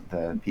the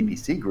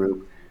PPC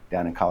group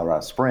down in Colorado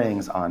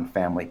Springs on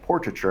family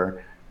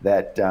portraiture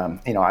that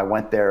I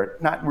went there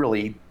not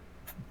really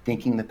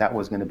thinking that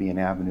was going to be an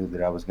avenue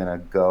that I was going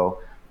to go,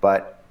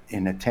 but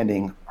in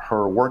attending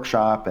her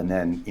workshop, and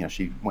then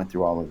she went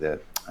through all of the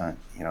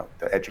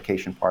the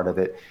education part of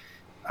it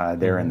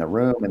there in the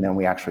room, and then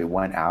we actually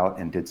went out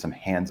and did some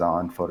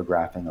hands-on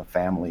photographing of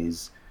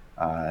families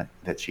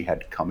that she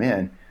had come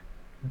in.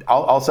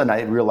 All of a sudden,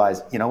 I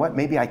realized, what,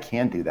 maybe I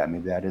can do that.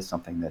 Maybe that is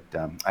something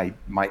that I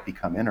might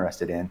become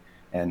interested in.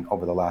 And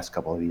over the last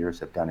couple of years,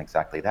 have done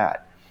exactly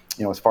that.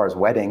 As far as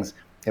weddings,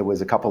 it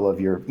was a couple of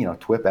your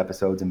TWIP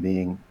episodes and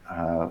being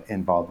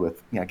involved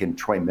with again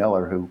Troy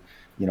Miller, who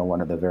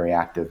one of the very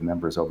active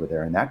members over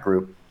there in that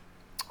group,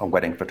 a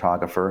wedding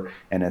photographer,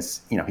 and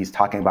as he's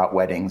talking about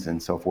weddings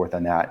and so forth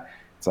and that.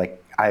 It's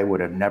like I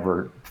would have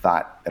never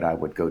thought that I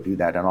would go do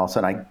that, and all of a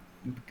sudden I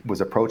was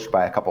approached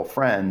by a couple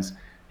friends.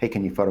 Hey,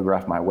 can you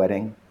photograph my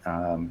wedding?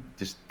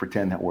 Just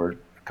pretend that we're a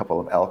couple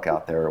of elk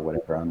out there or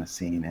whatever on the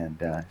scene, and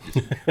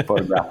just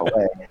photograph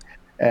away.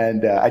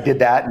 And I did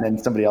that, and then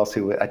somebody else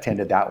who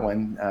attended that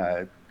one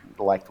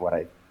liked what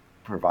I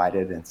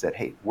provided and said,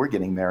 hey, we're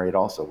getting married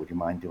also. Would you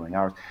mind doing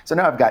ours? So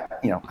now I've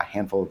got a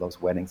handful of those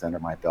weddings under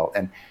my belt.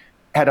 And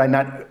had I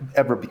not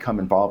ever become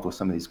involved with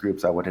some of these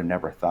groups, I would have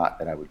never thought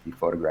that I would be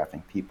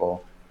photographing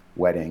people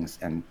weddings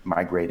and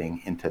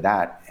migrating into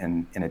that,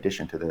 and in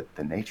addition to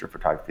the nature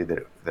photography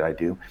that I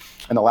do.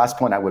 And the last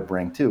point I would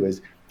bring too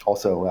is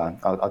also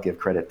I'll give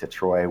credit to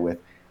Troy with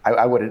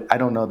I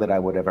don't know that I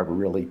would have ever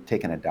really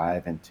taken a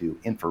dive into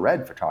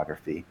infrared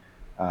photography.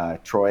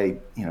 Troy,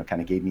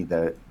 kind of gave me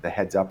the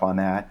heads up on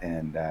that,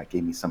 and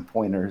gave me some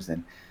pointers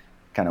and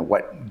kind of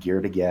what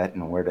gear to get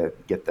and where to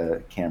get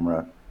the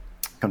camera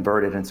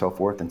converted and so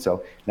forth. And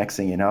so next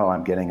thing you know,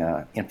 I'm getting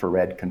a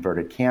infrared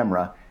converted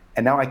camera,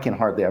 and now I can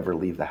hardly ever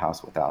leave the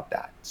house without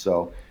that.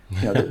 So,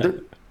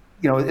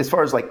 as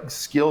far as like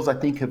skills, I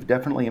think have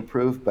definitely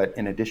improved. But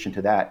in addition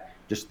to that,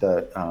 just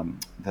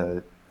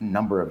the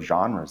number of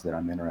genres that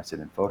I'm interested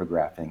in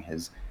photographing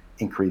has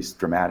increased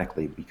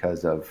dramatically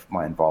because of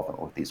my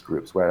involvement with these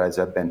groups. Whereas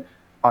I've been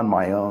on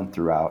my own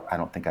throughout, I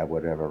don't think I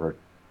would have ever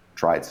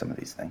tried some of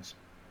these things.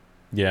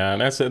 Yeah,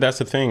 and that's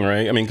the thing,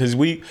 right? I mean, because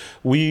we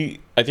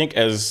I think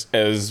as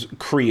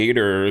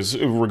creators,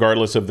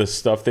 regardless of the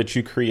stuff that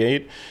you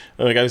create,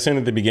 like I was saying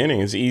at the beginning,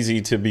 it's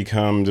easy to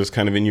become just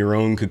kind of in your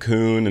own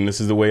cocoon, and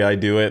this is the way I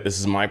do it. This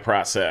is my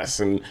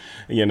process, and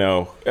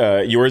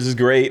yours is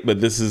great,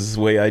 but this is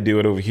the way I do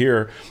it over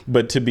here.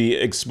 But to be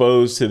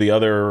exposed to the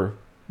other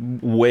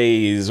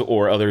ways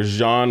or other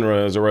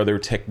genres or other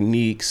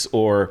techniques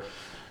or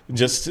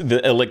just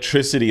the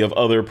electricity of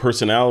other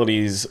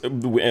personalities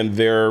and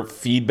their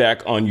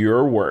feedback on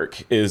your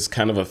work is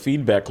kind of a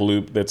feedback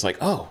loop that's like,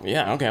 oh,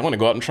 yeah, okay, I want to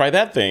go out and try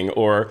that thing.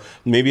 Or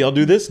maybe I'll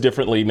do this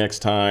differently next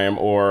time.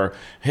 Or,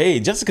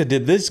 hey, Jessica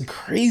did this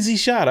crazy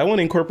shot. I want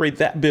to incorporate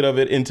that bit of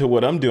it into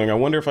what I'm doing. I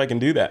wonder if I can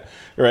do that,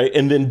 right?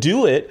 And then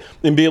do it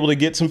and be able to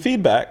get some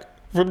feedback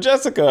from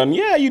Jessica. And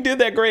yeah, you did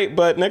that great,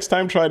 but next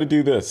time try to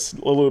do this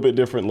a little bit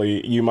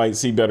differently. You might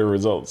see better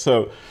results.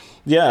 So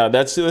yeah,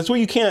 that's where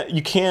you could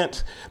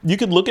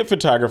look at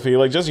photography,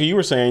 like Jessica, you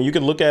were saying, you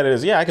could look at it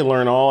as, I can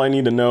learn all I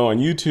need to know on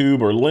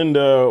YouTube or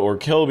Lynda or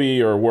Kelby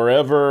or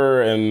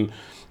wherever, and,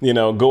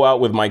 go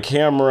out with my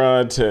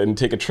camera and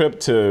take a trip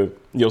to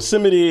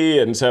Yosemite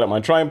and set up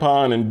my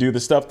tripod and do the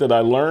stuff that I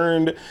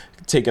learned,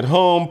 take it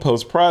home,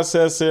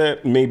 post-process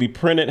it, maybe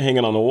print it, hang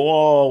it on the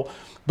wall,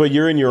 but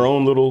you're in your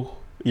own little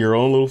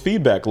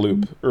feedback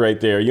loop right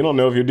there. You don't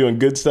know if you're doing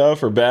good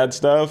stuff or bad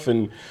stuff,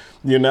 and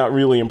you're not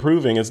really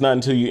improving. It's not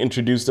until you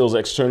introduce those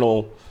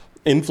external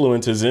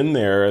influences in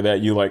there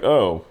that you like,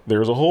 oh,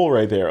 there's a hole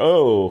right there.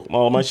 Oh,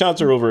 well, my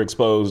shots are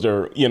overexposed,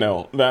 or,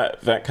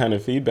 that kind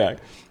of feedback.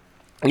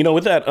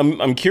 With that,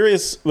 I'm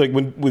curious, like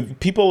with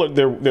people,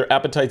 their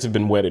appetites have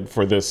been whetted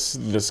for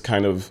this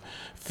kind of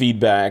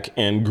feedback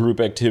and group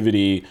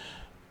activity.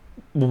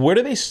 Where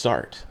do they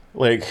start?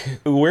 Like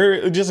where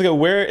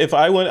if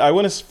I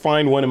want to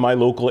find one in my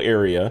local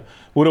area,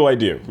 what do I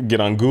do?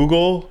 Get on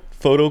Google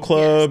Photo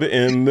Club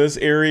in this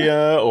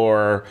area,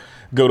 or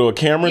go to a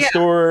camera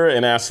store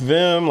and ask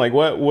them? Like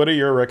what are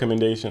your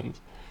recommendations?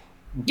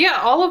 Yeah,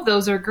 all of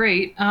those are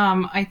great.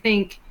 I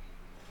think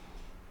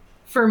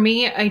for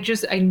me,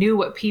 I knew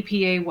what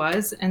PPA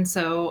was, and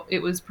so it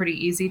was pretty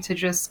easy to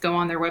just go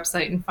on their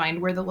website and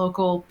find where the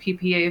local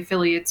PPA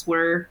affiliates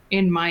were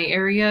in my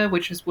area,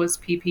 which was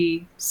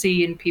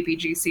PPC and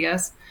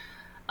PPGCS.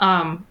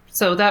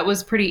 So that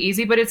was pretty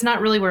easy, but it's not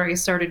really where I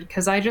started,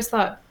 because I just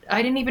thought,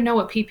 I didn't even know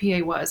what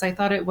PPA was. I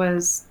thought it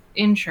was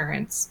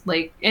insurance,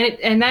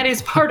 and that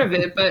is part of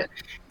it, but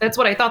that's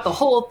what I thought the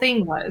whole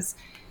thing was.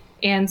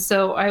 And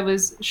so I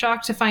was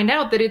shocked to find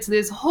out that it's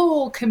this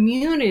whole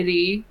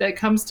community that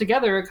comes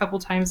together a couple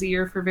times a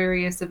year for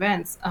various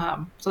events.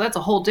 So that's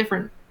a whole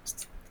different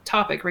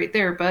topic right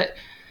there. But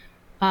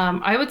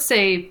I would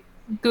say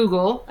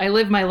Google. I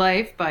live my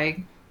life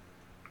by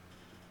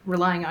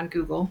relying on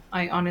Google.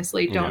 I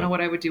honestly don't know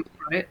what I would do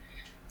without it.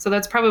 So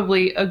that's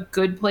probably a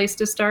good place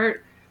to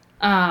start.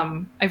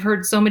 I've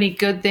heard so many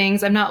good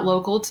things. I'm not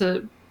local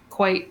to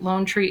quite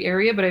Lone Tree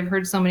area, but I've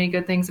heard so many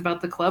good things about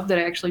the club that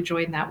I actually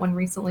joined that one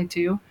recently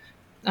too.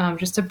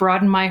 Just to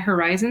broaden my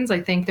horizons.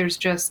 I think there's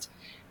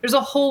a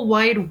whole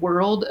wide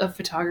world of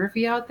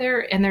photography out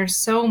there, and there's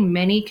so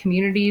many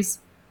communities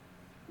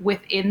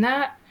within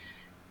that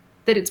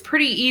it's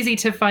pretty easy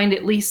to find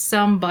at least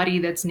somebody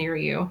that's near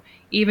you,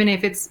 even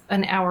if it's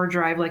an hour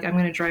drive. Like I'm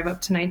going to drive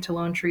up tonight to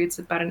Lone Tree. It's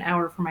about an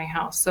hour from my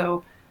house.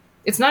 So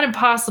it's not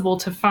impossible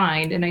to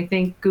find. And I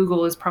think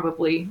Google is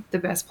probably the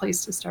best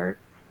place to start.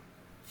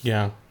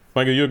 Yeah.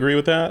 Michael, you agree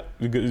with that?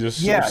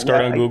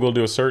 Start on Google,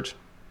 do a search?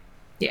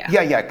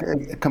 Yeah,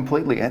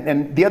 completely.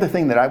 And the other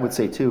thing that I would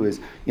say too is,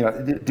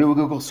 do a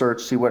Google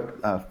search, see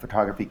what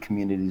photography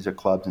communities or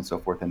clubs and so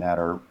forth and that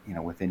are,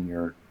 within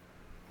your,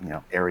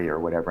 area or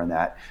whatever in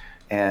that.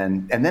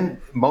 And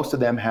then most of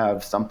them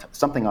have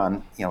something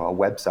on, a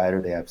website,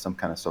 or they have some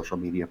kind of social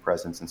media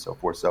presence and so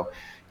forth. So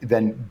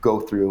then go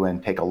through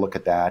and take a look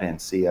at that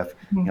and see if,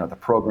 the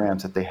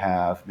programs that they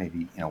have,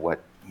 maybe,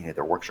 what,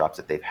 their workshops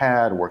that they've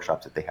had,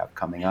 workshops that they have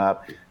coming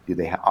up. Do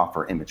they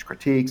offer image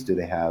critiques? Do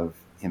they have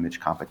image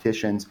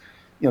competitions?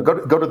 Go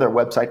to their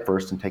website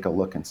first and take a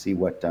look and see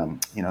what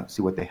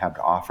see what they have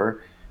to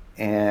offer.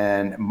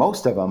 And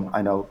most of them,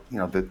 I know,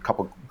 the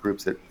couple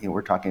groups that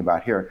we're talking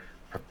about here,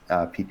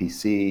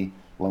 PPC,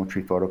 Lone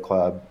Tree Photo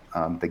Club,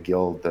 the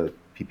Guild, the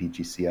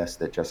PPGCS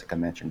that Jessica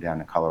mentioned down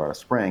in Colorado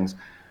Springs,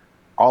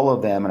 all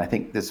of them, and I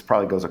think this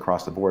probably goes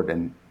across the board,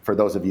 and for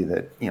those of you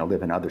that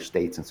live in other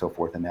states and so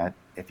forth, and that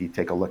if you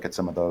take a look at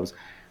some of those,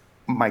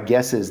 my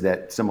guess is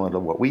that similar to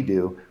what we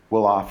do,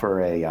 we'll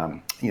offer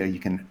you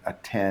can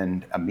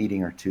attend a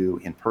meeting or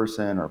two in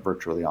person or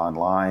virtually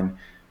online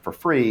for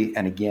free.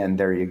 And again,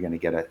 there you're going to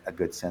get a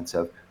good sense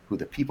of who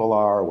the people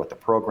are, what the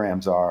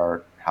programs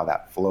are, how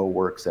that flow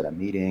works at a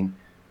meeting,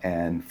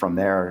 and from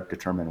there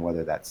determine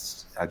whether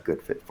that's a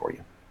good fit for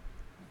you.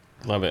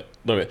 Love it.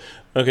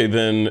 Okay,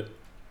 then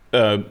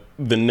the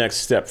next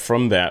step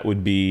from that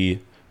would be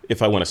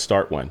if I want to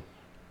start one,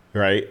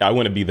 right? I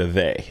want to be the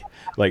they.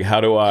 Like,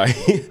 how do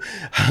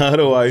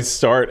I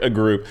start a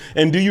group?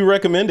 And do you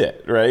recommend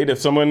it, right? If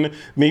someone,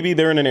 maybe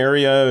they're in an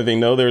area, they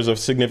know there's a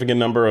significant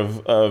number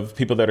of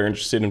people that are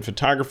interested in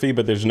photography,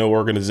 but there's no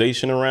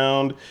organization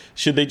around,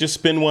 should they just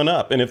spin one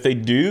up? And if they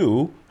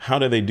do, how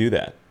do they do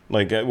that?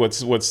 Like,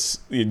 what's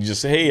you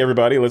just say, hey,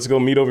 everybody, let's go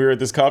meet over here at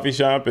this coffee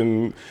shop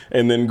and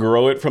then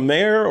grow it from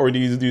there? Or do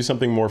you do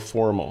something more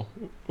formal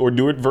or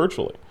do it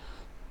virtually?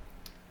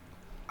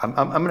 I'm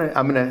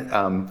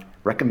gonna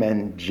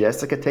recommend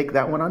Jessica take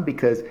that one on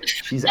because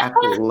she's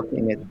actually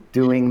looking at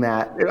doing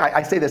that.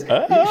 I say this,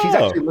 she's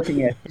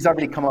actually she's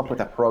already come up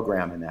with a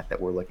program in that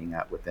we're looking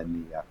at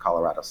within the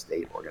Colorado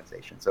State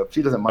organization. So if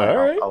she doesn't mind,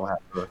 right. I'll have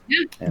her.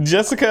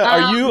 Jessica,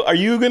 are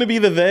you going to be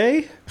the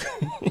they?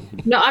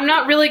 No, I'm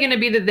not really going to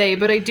be the they,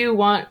 but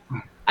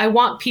I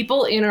want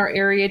people in our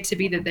area to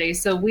be the they.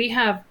 So we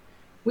have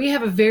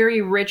a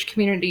very rich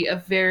community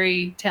of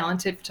very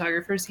talented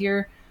photographers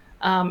here,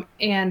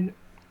 and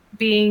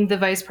being the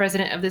vice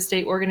president of the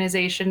state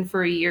organization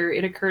for a year,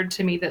 it occurred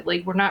to me that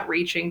we're not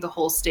reaching the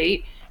whole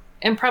state,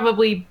 and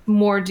probably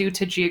more due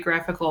to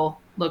geographical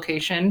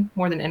location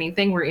more than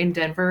anything. We're in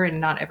Denver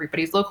and not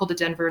everybody's local to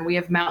Denver, and we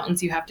have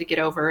mountains you have to get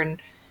over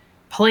and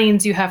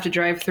plains you have to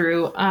drive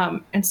through.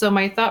 And so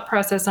my thought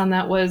process on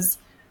that was,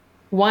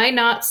 why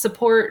not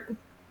support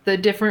the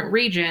different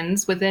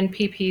regions within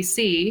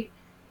PPC,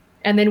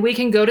 and then we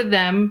can go to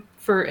them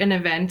for an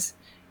event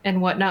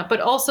and whatnot.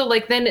 But also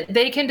then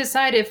they can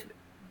decide if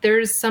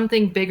there's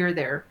something bigger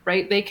there,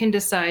 right? They can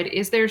decide,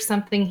 is there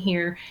something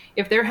here?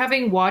 If they're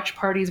having watch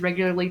parties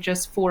regularly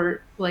just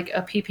for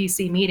a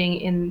PPC meeting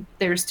in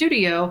their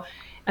studio,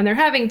 and they're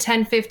having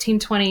 10, 15,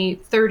 20,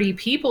 30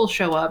 people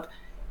show up,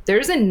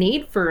 there's a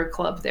need for a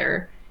club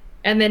there.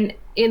 And then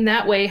in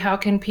that way, how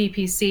can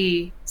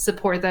PPC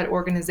support that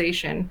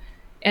organization?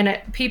 And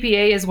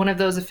PPA is one of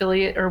those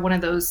affiliate or one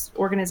of those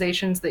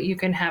organizations that you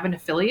can have an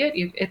affiliate.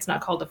 It's not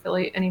called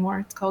affiliate anymore.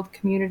 It's called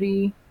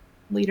community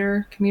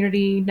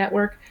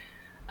network.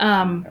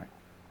 And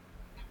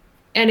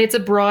it's a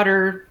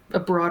broader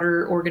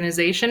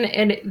organization.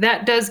 And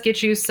that does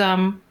get you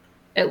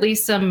at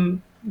least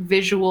some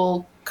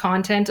visual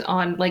content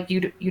on,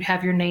 you'd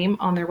have your name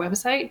on their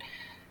website.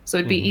 So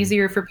it'd be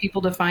easier for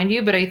people to find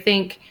you. But I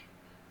think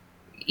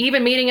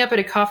even meeting up at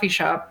a coffee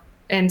shop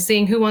and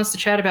seeing who wants to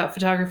chat about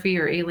photography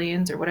or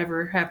aliens or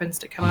whatever happens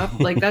to come up,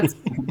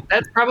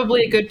 that's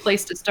probably a good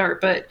place to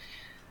start. But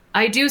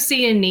I do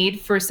see a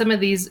need for some of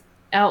these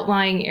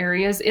outlying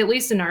areas, at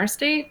least in our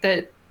state,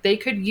 that they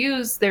could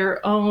use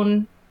their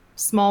own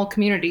small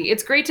community.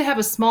 It's great to have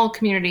a small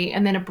community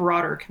and then a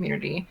broader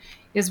community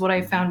is what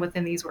I found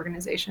within these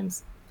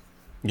organizations.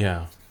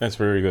 Yeah, that's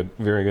very good.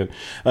 Very good.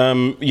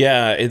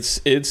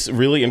 It's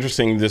really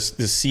interesting to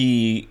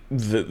see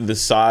the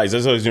size.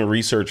 As I was doing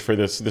research for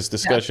this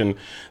discussion,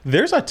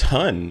 there's a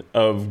ton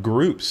of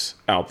groups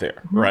out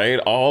there, right?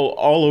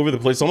 All over the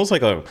place, almost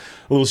like a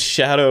little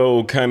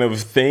shadow kind of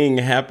thing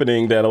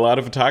happening that a lot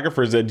of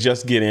photographers that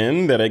just get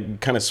in, that I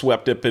kind of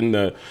swept up in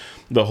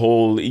the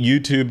whole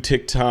YouTube,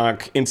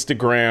 TikTok,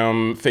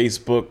 Instagram,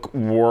 Facebook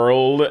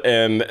world,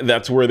 and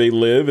that's where they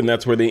live and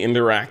that's where they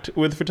interact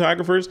with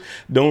photographers,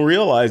 don't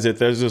realize that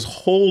there's this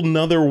whole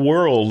nother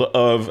world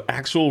of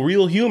actual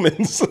real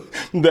humans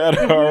that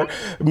are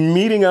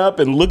meeting up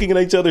and looking at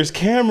each other's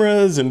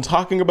cameras and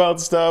talking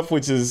about stuff,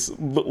 which is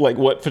like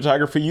what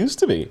photography used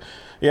to be.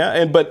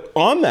 Yeah, but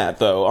on that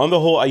though, on the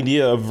whole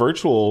idea of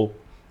virtual,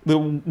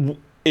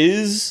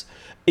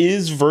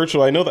 is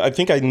virtual, I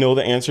think I know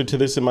the answer to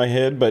this in my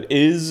head, but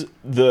is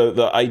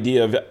the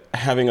idea of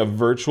having a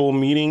virtual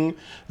meeting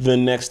the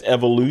next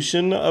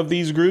evolution of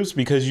these groups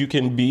because you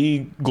can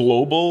be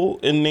global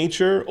in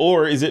nature?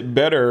 Or is it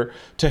better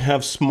to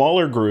have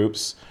smaller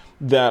groups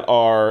that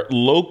are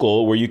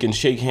local where you can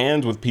shake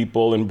hands with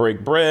people and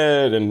break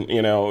bread and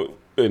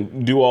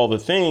and do all the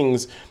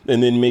things,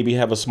 and then maybe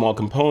have a small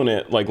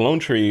component like Lone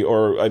Tree,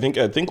 or I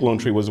think Lone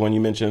Tree was one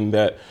you mentioned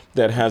that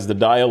has the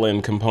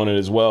dial-in component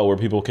as well, where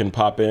people can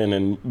pop in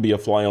and be a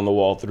fly on the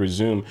wall through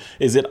Zoom.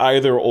 Is it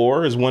either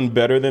or? Is one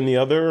better than the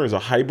other? Or is a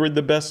hybrid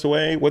the best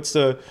way? What's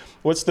the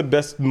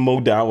best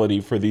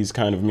modality for these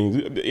kind of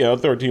meetings? I'll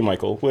throw it to you,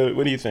 Michael.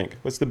 What do you think?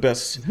 What's the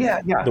best?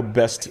 The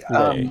best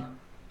way.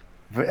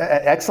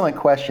 Excellent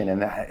question.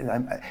 And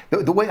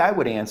the way I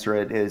would answer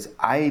it is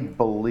I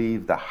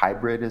believe the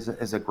hybrid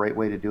is a great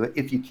way to do it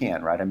if you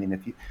can, right? I mean,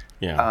 if you,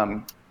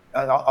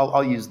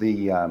 I'll use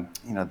the,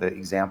 the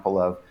example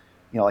of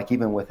like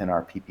even within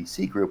our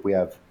PPC group, we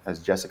have, as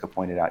Jessica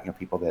pointed out,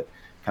 people that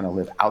kind of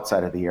live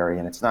outside of the area,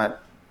 and it's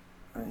not,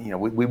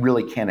 we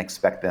really can't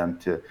expect them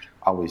to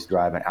always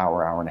drive an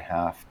hour, hour and a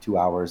half, 2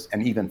 hours,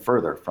 and even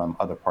further from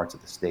other parts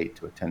of the state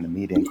to attend the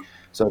meeting.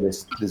 So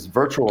this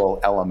virtual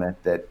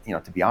element that,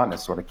 to be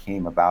honest, sort of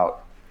came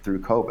about through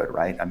COVID,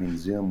 right? I mean,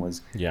 Zoom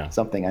was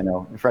something I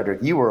know,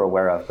 Frederick, you were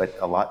aware of, but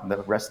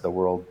the rest of the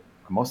world,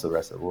 most of the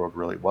rest of the world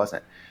really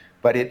wasn't.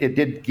 But it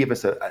did give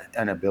us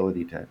an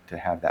ability to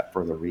have that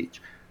further reach.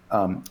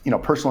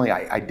 Personally,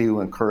 I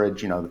do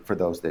encourage, for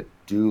those that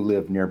do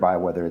live nearby,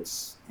 whether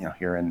it's,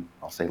 here in,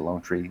 I'll say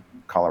Lone Tree,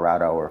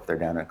 Colorado, or if they're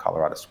down in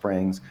Colorado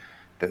Springs,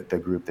 the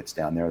group that's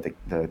down there,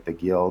 the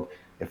Guild,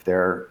 if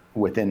they're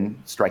within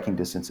striking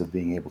distance of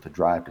being able to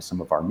drive to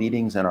some of our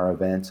meetings and our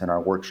events and our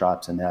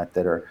workshops and that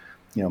are,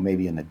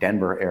 maybe in the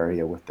Denver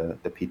area with the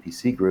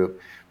PPC group,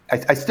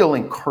 I still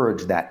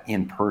encourage that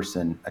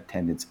in-person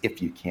attendance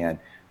if you can.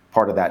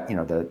 Part of that,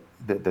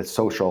 the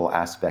social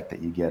aspect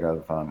that you get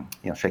of,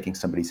 shaking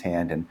somebody's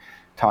hand and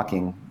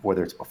talking,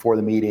 whether it's before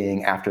the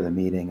meeting, after the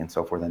meeting, and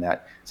so forth, and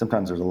that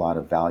sometimes there's a lot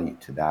of value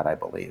to that, I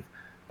believe.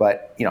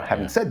 But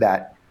having said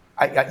that,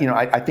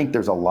 I think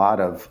there's a lot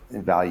of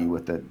value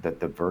with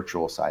the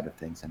virtual side of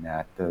things in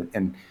that.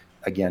 And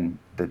again,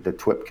 the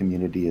TWIP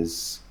community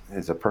is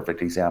a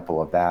perfect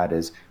example of that.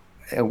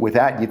 With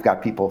that, you've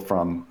got people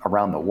from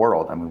around the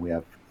world. I mean, we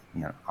have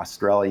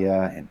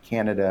Australia and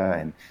Canada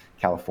and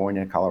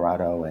California,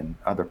 Colorado, and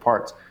other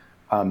parts.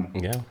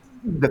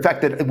 The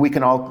fact that we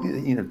can all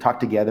talk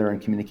together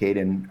and communicate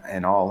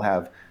and all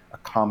have a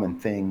common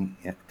thing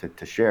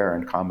to share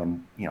and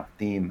common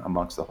theme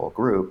amongst the whole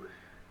group,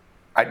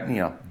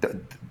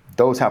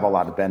 those have a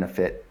lot of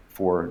benefit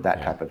for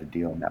that type of a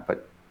deal. And that,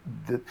 but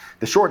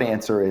the short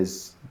answer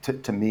is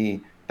to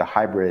me, the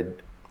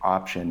hybrid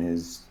option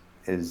is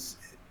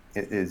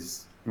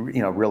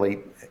really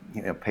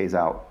pays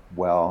out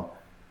well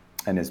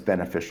and is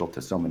beneficial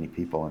to so many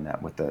people in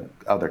that with the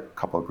other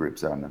couple of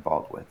groups that I'm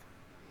involved with.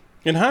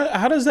 And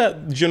how does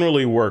that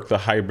generally work, the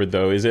hybrid,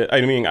 though? Is it,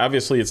 I mean,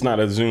 obviously it's not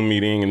a Zoom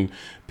meeting and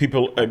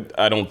people,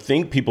 I don't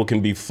think people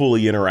can be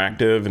fully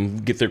interactive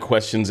and get their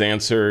questions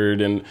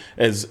answered and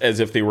as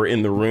if they were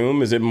in the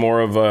room. Is it more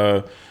of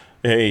a,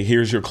 hey,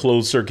 here's your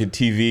closed circuit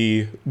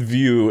TV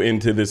view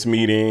into this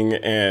meeting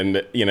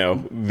and,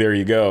 there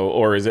you go?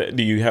 Or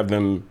do you have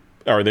them,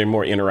 are they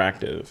more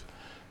interactive?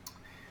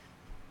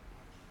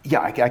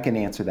 Yeah, I can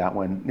answer that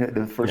one.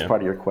 The first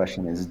part of your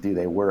question is, do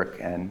they work?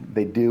 And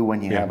they do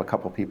when you have a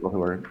couple people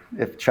who are,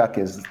 if Chuck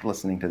is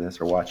listening to this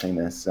or watching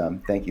this,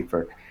 thank you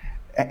for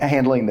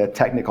handling the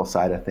technical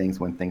side of things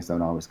when things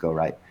don't always go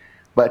right.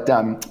 But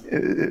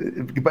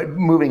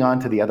moving on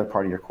to the other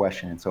part of your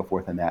question and so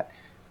forth and that,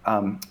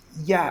 I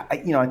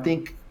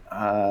think,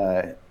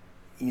 that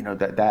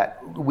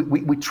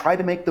we try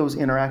to make those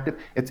interactive.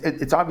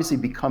 It's obviously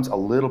becomes a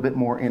little bit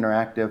more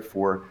interactive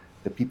for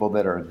the people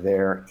that are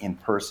there in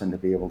person to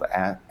be able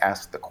to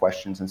ask the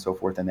questions and so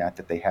forth and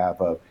that they have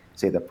of,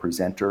 say, the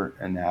presenter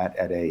and that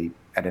at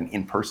an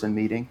in-person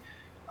meeting,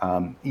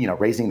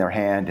 raising their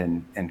hand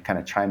and kind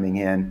of chiming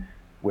in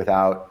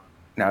without,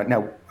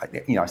 now,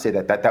 I say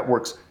that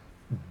works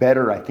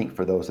better, I think,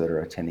 for those that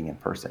are attending in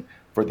person.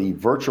 For the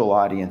virtual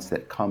audience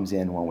that comes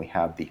in when we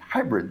have the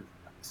hybrid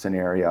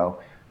scenario,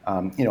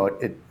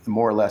 it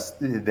more or less,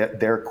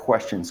 their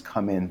questions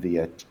come in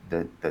via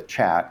the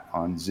chat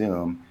on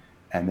Zoom,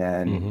 and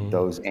then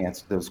those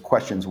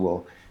questions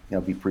will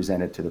be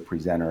presented to the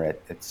presenter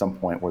at some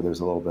point where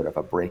there's a little bit of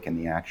a break in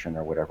the action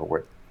or whatever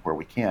where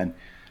we can.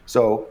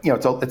 So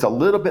it's a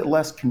little bit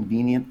less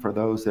convenient for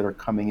those that are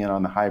coming in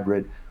on the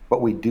hybrid,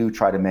 but we do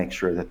try to make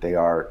sure that they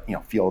are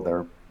feel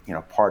they're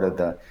part of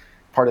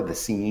the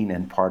scene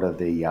and part of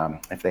the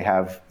if they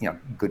have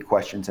good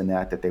questions in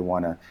that they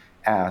want to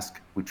ask,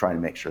 we try to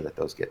make sure that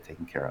those get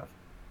taken care of.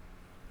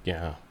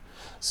 Yeah.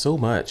 So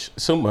much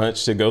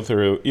to go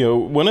through.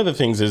 One of the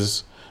things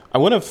is I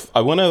want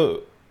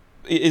to,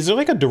 is there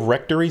like a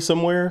directory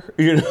somewhere,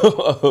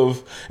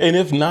 of, and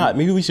if not,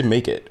 maybe we should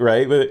make it,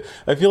 right? But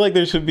I feel like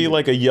there should be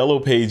like a Yellow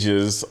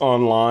Pages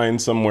online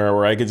somewhere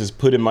where I could just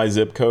put in my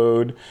zip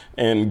code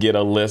and get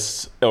a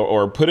list,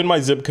 or put in my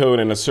zip code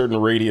in a certain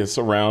radius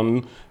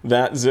around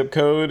that zip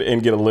code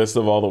and get a list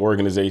of all the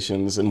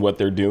organizations and what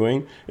they're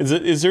doing.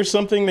 Is there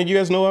something that you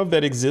guys know of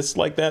that exists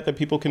like that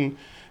people can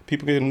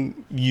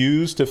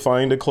use to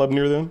find a club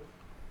near them?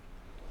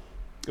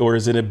 Or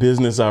is it a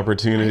business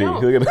opportunity?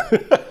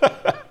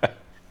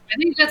 I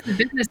think that's a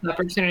business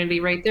opportunity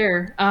right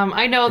there.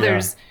 I know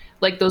there's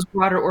like those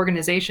broader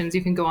organizations.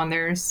 You can go on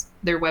their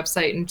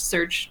website and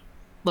search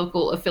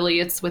local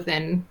affiliates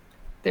within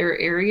their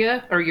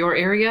area or your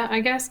area,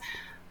 I guess.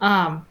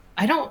 I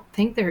don't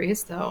think there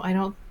is, though.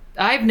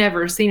 I've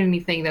never seen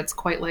anything that's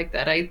quite like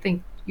that. I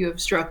think you have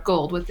struck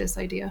gold with this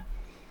idea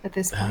at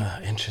this point.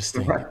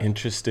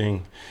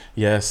 Interesting.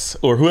 Yes.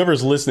 Or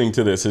whoever's listening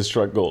to this has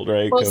struck gold,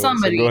 right? Well,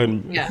 somebody. So go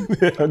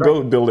ahead and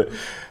go build it.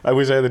 I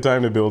wish I had the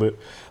time to build it.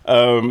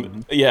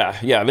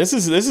 This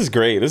is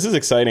great. This is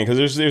exciting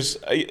because there's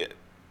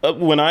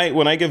when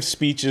I give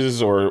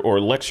speeches or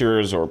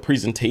lectures or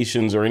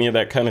presentations or any of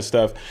that kind of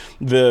stuff,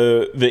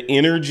 the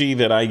energy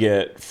that I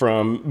get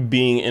from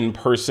being in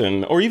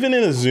person or even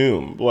in a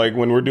Zoom, like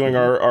when we're doing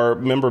our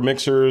member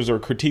mixers or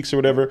critiques or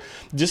whatever,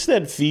 just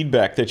that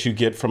feedback that you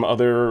get from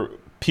other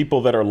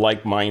people that are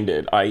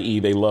like-minded, i.e.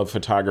 they love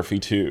photography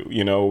too,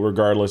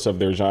 regardless of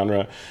their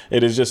genre.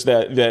 It is just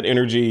that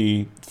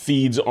energy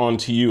feeds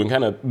onto you and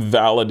kind of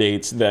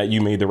validates that you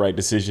made the right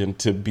decision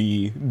to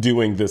be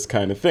doing this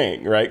kind of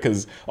thing, right?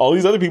 Because all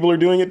these other people are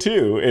doing it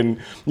too. And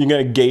you're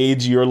going to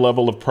gauge your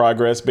level of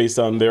progress based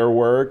on their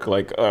work.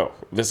 Like, oh,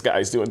 this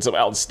guy's doing some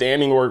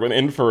outstanding work with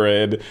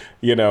infrared.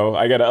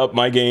 I got to up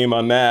my game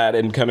on that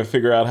and kind of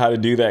figure out how to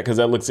do that because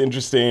that looks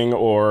interesting,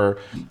 or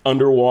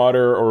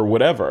underwater or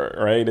whatever,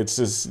 right? It's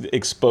just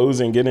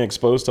getting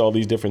exposed to all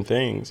these different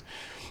things.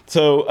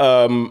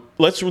 So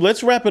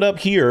let's wrap it up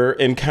here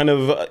and kind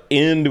of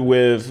end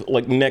with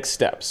like next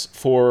steps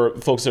for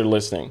folks that are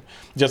listening.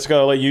 Jessica,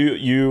 I'll let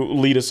you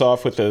lead us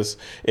off with this.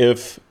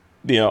 If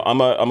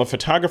I'm a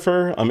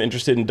photographer, I'm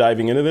interested in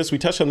diving into this. We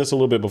touched on this a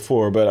little bit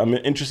before, but I'm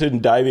interested in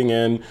diving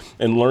in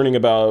and learning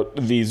about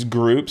these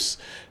groups,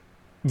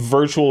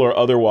 virtual or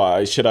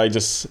otherwise. Should I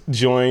just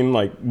join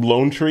like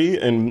Lone Tree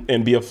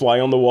and be a fly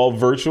on the wall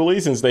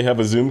virtually since they have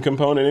a Zoom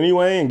component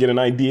anyway and get an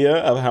idea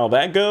of how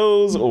that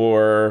goes?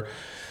 Or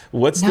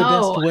what's the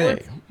best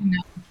way?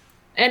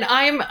 And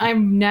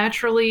I'm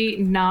naturally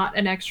not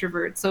an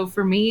extrovert. So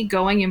for me,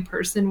 going in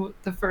person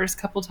the first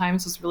couple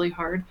times was really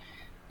hard.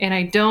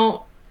 And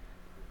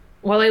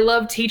while I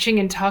love teaching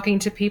and talking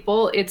to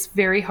people, it's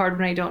very hard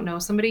when I don't know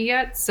somebody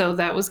yet. So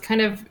that was kind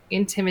of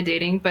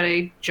intimidating, but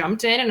I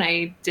jumped in and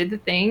I did the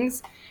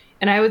things.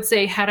 And I would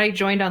say, had I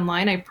joined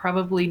online, I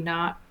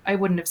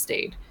wouldn't have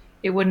stayed.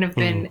 It wouldn't have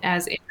been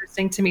as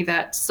interesting to me,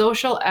 that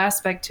social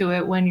aspect to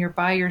it when you're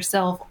by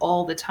yourself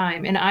all the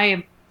time. And I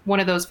am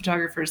one of those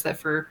photographers that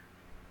for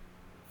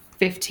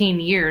 15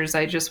 years,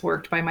 I just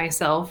worked by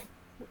myself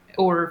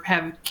or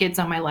have kids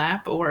on my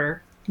lap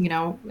or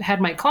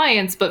had my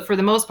clients, but for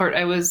the most part,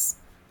 I was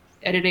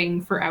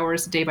editing for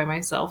hours a day by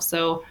myself.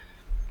 So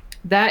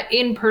that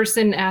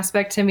in-person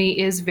aspect to me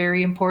is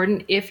very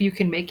important if you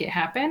can make it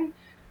happen.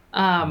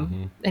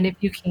 And if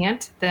you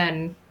can't,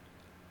 then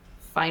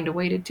find a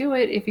way to do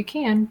it if you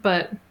can.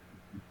 But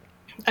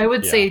I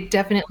would say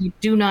definitely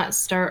do not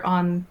start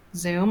on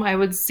Zoom. I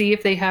would see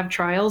if they have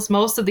trials.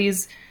 Most of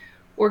these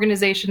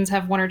organizations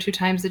have 1 or 2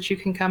 times that you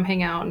can come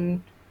hang out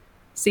and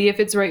see if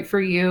it's right for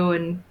you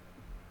and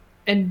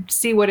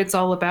see what it's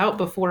all about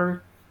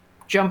before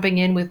jumping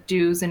in with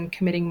dues and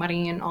committing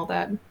money and all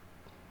that.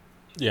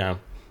 Yeah.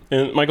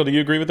 And Michael, do you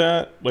agree with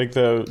that? Like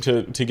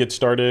to get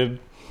started,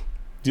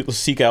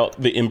 seek out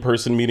the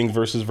in-person meeting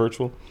versus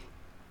virtual?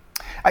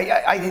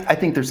 I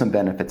think there's some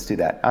benefits to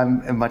that.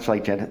 I'm much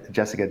like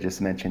Jessica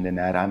just mentioned in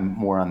that I'm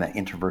more on the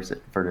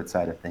introverted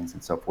side of things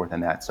and so forth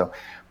and that. So,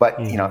 but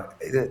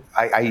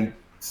I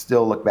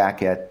still look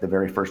back at the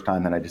very first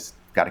time that I just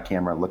got a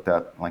camera, looked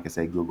up, like I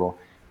say, Google,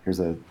 here's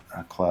a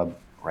club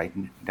right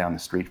down the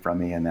street from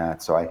me and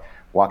that. So I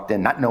walked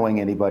in not knowing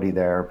anybody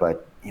there,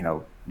 but,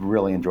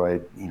 really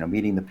enjoyed,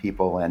 meeting the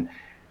people. And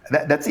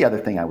that's the other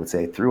thing I would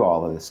say through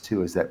all of this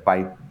too, is that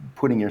by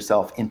putting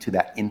yourself into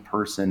that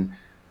in-person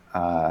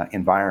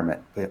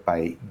environment,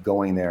 by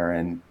going there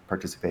and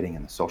participating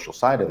in the social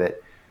side of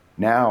it,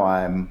 now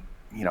I'm,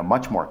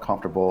 much more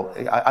comfortable.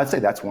 I'd say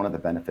that's one of the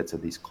benefits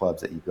of these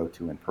clubs that you go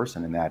to in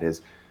person, and that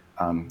is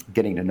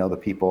getting to know the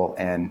people.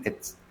 And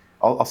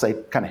I'll say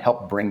kind of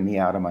help bring me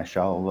out of my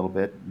shell a little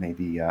bit,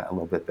 maybe a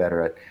little bit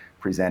better at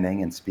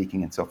presenting and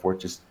speaking and so forth,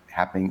 just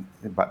happening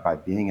by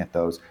being at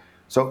those.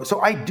 So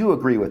I do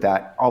agree with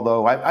that.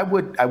 Although I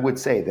would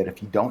say that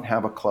if you don't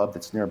have a club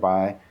that's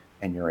nearby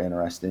and you're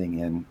interested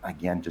in,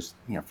 again, just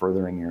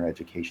furthering your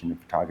education in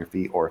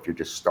photography, or if you're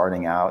just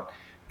starting out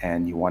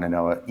and you want to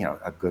know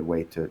a good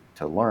way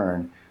to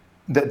learn,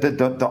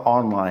 the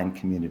online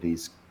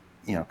communities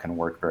can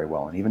work very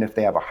well. And even if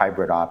they have a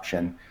hybrid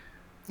option,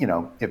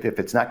 if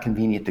it's not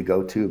convenient to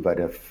go to, but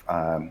if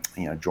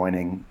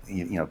joining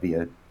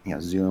via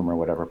Zoom or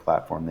whatever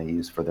platform they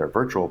use for their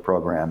virtual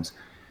programs,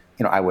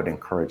 I would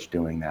encourage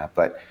doing that.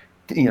 But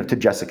to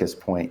Jessica's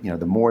point,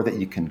 the more that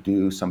you can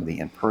do some of the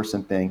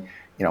in-person thing,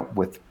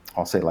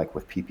 I'll say like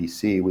with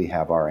PPC, we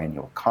have our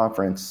annual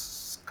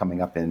conference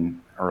coming up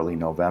in early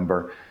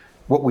November.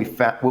 What we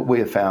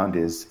have found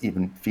is,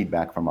 even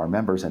feedback from our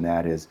members, and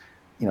that is,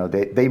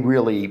 they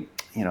really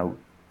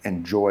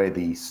enjoy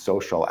the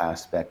social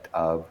aspect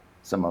of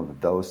some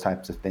of those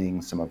types of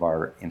things, some of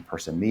our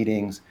in-person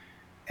meetings,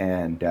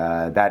 and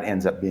that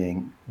ends up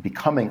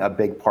becoming a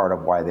big part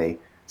of why they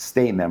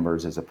stay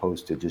members, as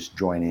opposed to just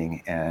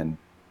joining and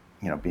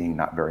being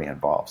not very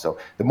involved. So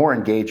the more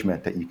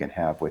engagement that you can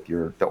have with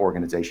the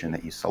organization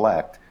that you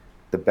select,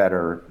 the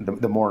better,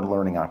 the more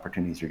learning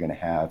opportunities you're going to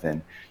have,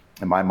 and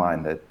in my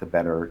mind, the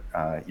better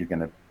you're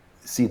going to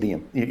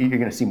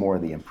see more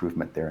of the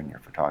improvement there in your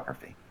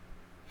photography.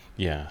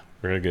 Yeah,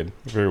 very good,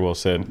 very well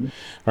said. Mm-hmm.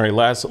 All right,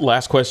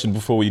 last question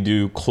before we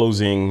do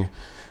closing.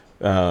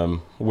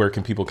 Where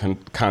can people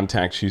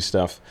contact you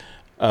stuff?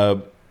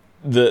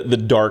 the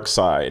dark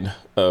side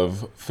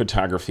of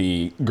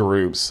photography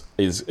groups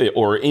is,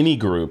 or any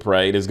group,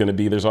 right, is going to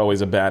be there's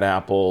always a bad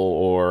apple,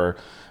 or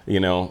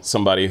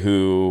somebody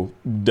who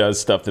does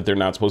stuff that they're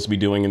not supposed to be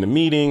doing in the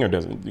meeting, or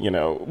doesn't,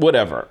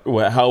 whatever.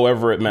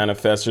 However it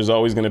manifests, there's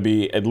always going to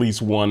be at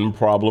least one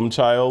problem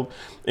child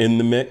in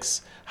the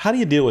mix. How do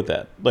you deal with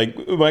that?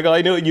 Like, Michael,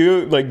 I know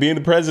you, like being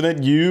the president,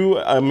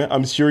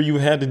 I'm sure you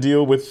had to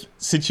deal with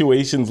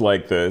situations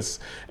like this,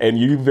 and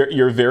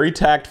you're very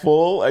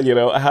tactful.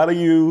 How do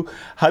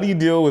you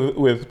deal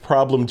with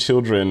problem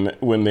children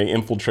when they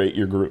infiltrate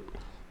your group?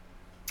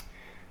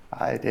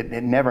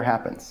 It never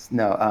happens.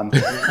 No, and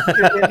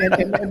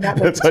not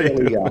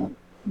necessarily,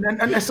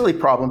 not necessarily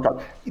problem.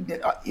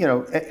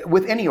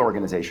 With any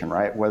organization,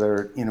 right?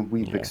 Whether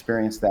we've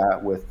experienced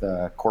that with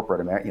corporate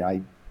America.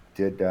 I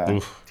did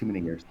too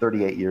many years,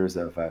 38 years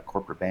of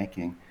corporate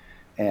banking,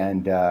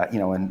 and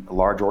in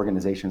large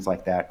organizations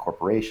like that,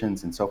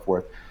 corporations and so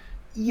forth.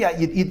 Yeah,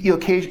 you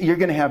occasionally you're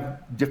going to have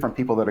different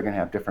people that are going to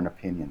have different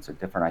opinions or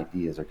different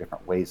ideas or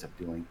different ways of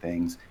doing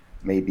things,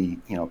 maybe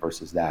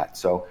versus that.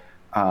 So.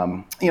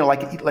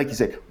 Like you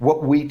said,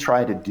 what we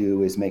try to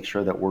do is make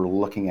sure that we're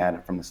looking at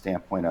it from the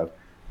standpoint of,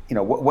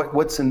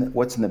 what's in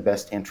the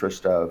best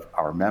interest of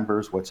our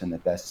members, what's in the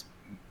best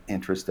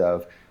interest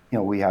of,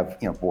 we have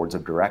boards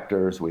of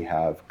directors, we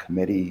have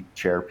committee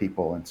chair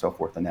people and so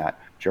forth, and that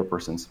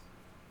chairpersons,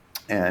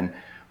 and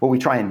what we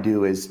try and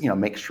do is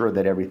make sure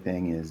that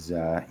everything is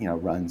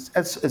runs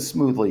as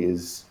smoothly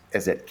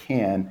as it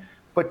can.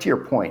 But to your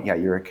point, yeah,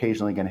 you're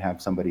occasionally going to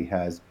have somebody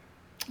has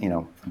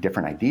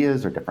different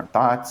ideas or different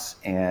thoughts.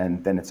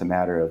 And then it's a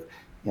matter of,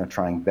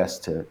 trying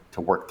best to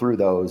work through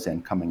those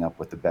and coming up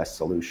with the best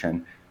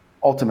solution.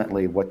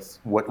 Ultimately,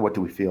 what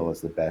do we feel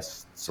is the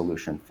best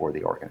solution for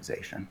the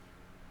organization?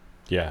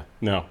 Yeah,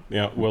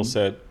 well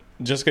said.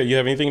 Jessica, you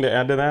have anything to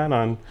add to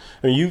that?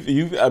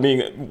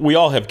 We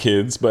all have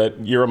kids, but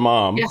you're a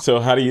mom. Yeah. So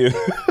how do you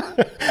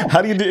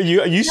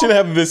you should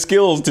have the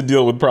skills to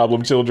deal with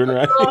problem children,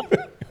 right?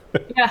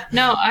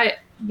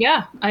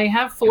 I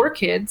have 4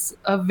 kids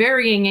of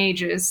varying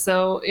ages,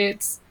 so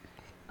it's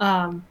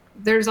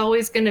there's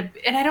always going to,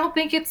 and I don't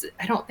think it's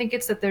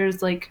that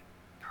there's like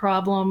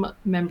problem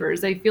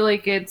members. I feel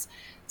like it's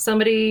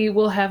somebody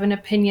will have an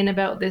opinion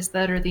about this,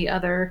 that, or the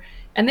other,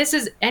 and this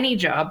is any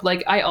job.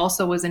 Like, I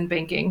also was in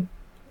banking,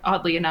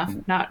 oddly enough.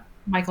 Not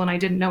Michael and I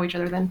didn't know each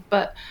other then,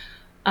 but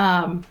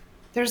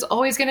there's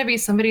always going to be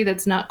somebody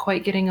that's not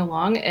quite getting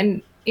along,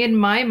 and in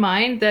my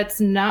mind,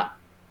 that's not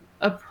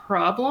a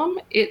problem.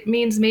 It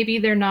means maybe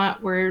they're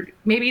not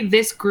maybe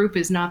this group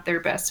is not their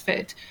best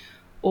fit,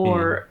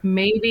 or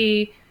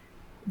maybe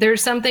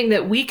there's something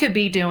that we could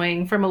be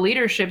doing from a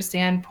leadership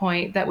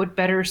standpoint that would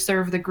better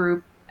serve the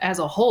group as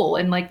a whole.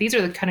 And like, these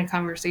are the kind of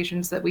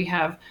conversations that we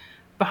have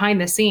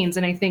behind the scenes.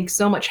 And I think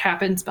so much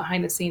happens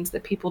behind the scenes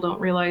that people don't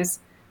realize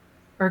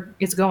or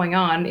is going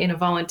on in a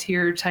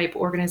volunteer type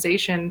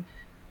organization.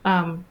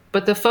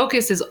 But the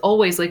focus is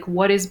always like,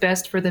 what is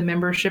best for the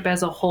membership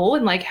as a whole?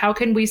 And like, how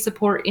can we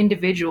support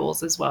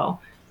individuals as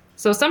well?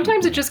 So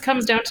sometimes it just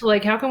comes down to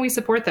like, how can we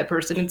support that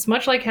person? It's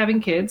much like having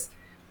kids.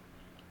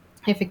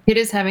 If a kid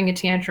is having a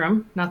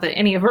tantrum, not that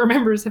any of our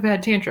members have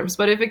had tantrums,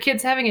 but if a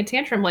kid's having a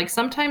tantrum, like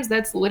sometimes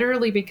that's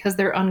literally because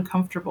they're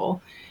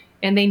uncomfortable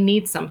and they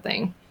need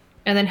something.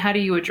 And then how do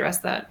you address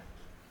that?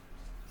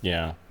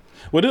 Yeah.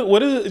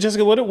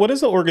 Jessica, what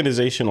does the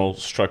organizational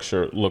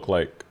structure look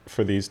like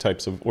for these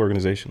types of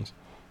organizations?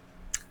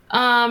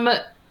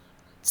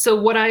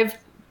 So what I've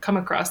come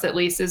across, at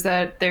least, is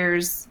that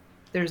there's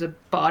a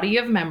body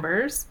of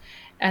members,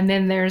 and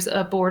then there's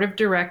a board of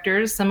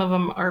directors. Some of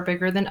them are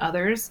bigger than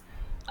others.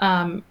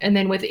 And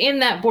then within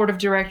that board of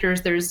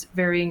directors, there's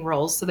varying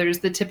roles. So there's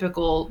the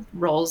typical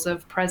roles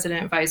of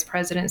president, vice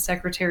president,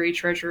 secretary,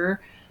 treasurer.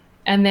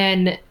 And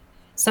then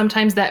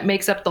sometimes that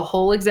makes up the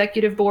whole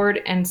executive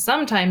board, and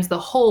sometimes the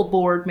whole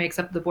board makes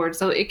up the board.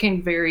 So it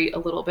can vary a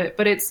little bit,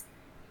 but it's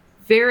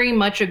very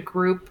much a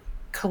group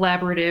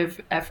collaborative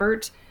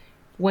effort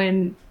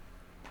when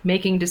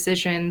making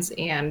decisions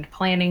and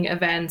planning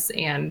events.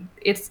 And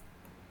it's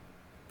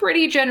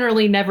pretty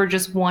generally never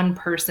just one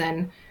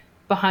person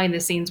behind the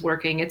scenes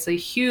working. It's a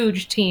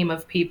huge team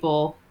of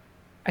people.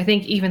 I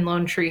think even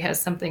Lone Tree has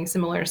something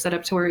similar set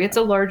up to where it's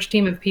a large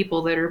team of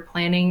people that are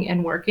planning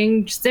and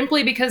working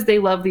simply because they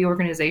love the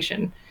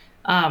organization.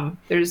 I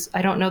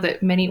don't know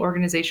that many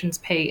organizations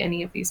pay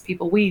any of these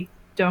people. We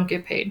don't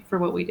get paid for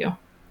what we do.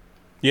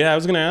 Yeah, I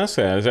was going to ask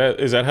that.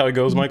 Is that how it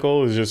goes,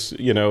 Michael? Is just,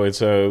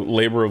 it's a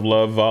labor of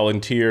love,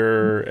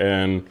 volunteer,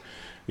 and,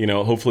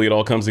 hopefully it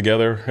all comes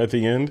together at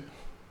the end?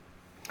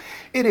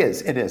 It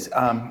is.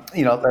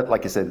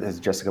 Like I said,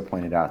 as Jessica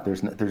pointed out,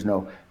 there's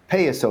no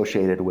pay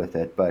associated with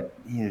it, but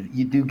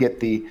you do get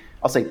the,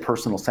 I'll say,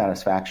 personal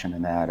satisfaction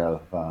in that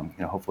of,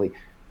 hopefully,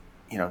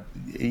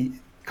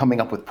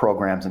 coming up with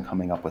programs and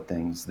coming up with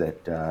things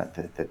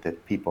that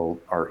people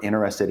are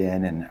interested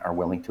in and are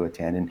willing to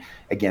attend, and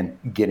again,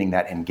 getting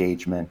that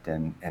engagement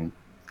and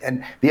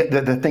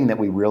the thing that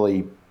we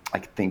really, I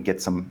think,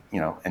 get some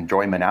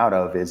enjoyment out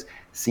of is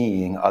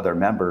seeing other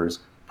members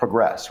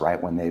progress,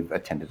 right? When they've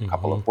attended a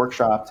couple of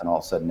workshops and all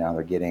of a sudden now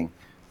they're getting,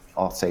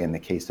 I'll say in the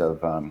case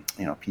of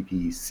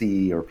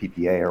PPC or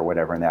PPA or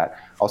whatever, and that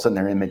all of a sudden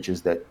their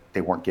images that they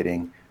weren't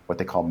getting what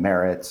they call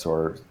merits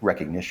or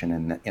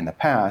recognition in the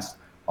past,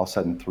 all of a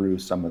sudden through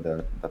some of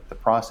the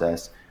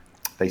process,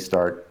 they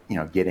start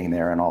getting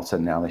there, and all of a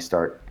sudden now they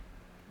start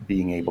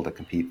being able to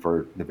compete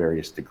for the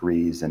various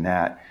degrees and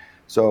that.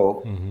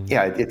 So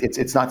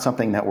it's not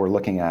something that we're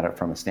looking at it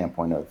from a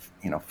standpoint of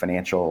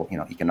financial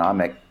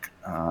economic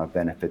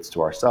benefits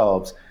to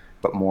ourselves,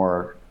 but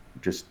more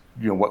just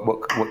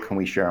what can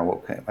we share and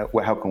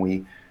how can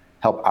we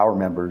help our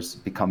members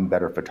become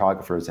better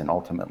photographers and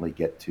ultimately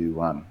get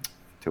to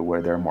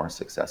where they're more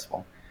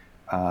successful.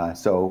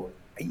 So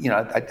I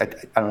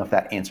don't know if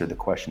that answered the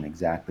question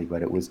exactly,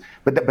 but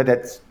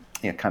that's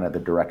kind of the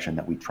direction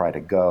that we try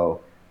to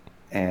go,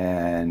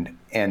 and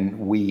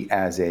we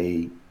as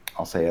a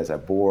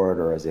board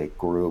or as a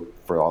group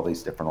for all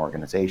these different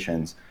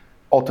organizations,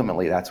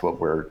 ultimately that's what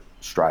we're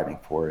striving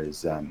for,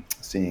 is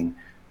seeing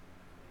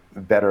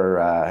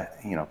better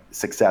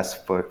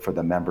success for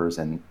the members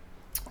and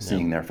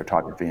seeing their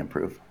photography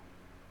improve.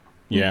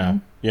 Yeah.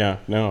 Yeah,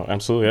 no,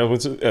 absolutely.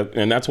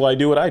 And that's why I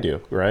do what I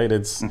do, right?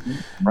 It's,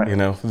 right.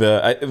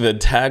 The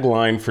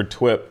tagline for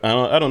TWIP,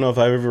 I don't know if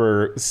I've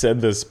ever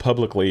said this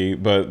publicly,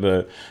 but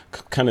the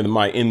kind of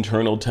my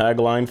internal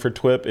tagline for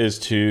TWIP is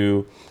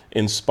to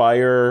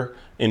inspire,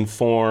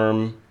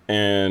 inform,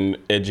 and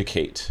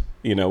educate,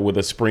 with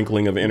a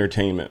sprinkling of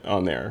entertainment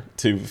on there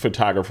to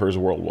photographers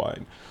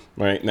worldwide,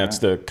 right? And that's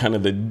the kind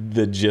of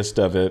the gist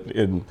of it.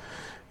 And,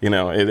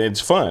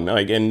 it's fun.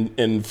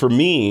 And for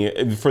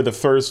me, for the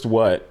first,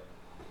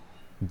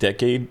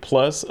 decade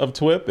plus of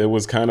TWIP, it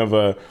was kind of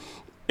a,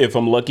 if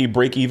I'm lucky,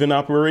 break even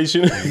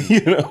operation, so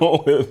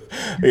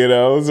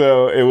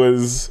it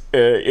was,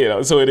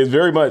 so it is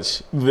very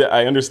much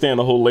I understand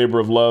the whole labor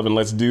of love, and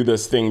let's do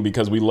this thing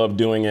because we love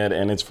doing it,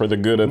 and it's for the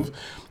good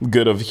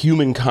of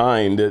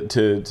humankind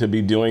to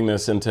be doing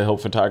this and to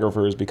help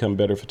photographers become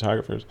better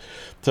photographers.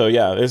 So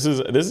yeah, this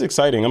is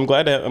exciting. I'm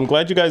glad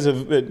you guys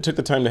took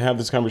the time to have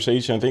this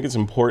conversation. I think it's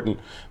important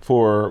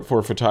for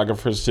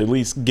photographers to at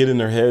least get in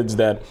their heads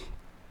that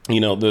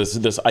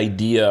this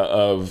idea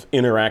of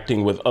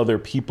interacting with other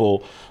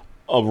people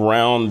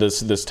around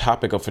this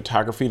topic of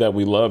photography that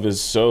we love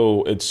it's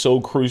so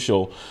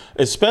crucial,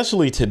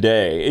 especially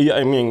today.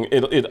 I mean,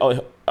 it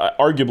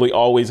arguably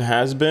always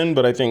has been,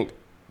 but I think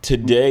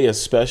today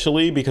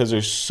especially, because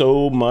there's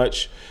so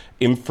much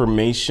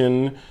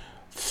information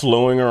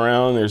flowing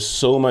around, there's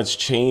so much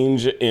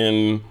change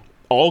in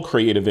all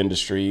creative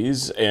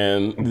industries,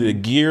 and the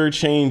gear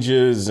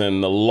changes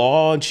and the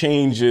law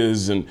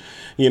changes and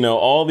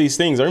all these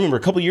things. I remember a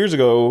couple years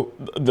ago,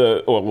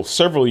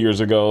 several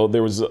years ago,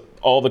 there was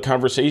all the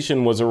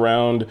conversation was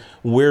around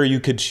where you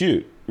could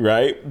shoot,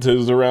 right? It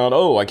was around,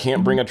 I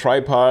can't bring a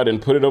tripod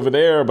and put it over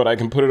there, but I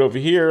can put it over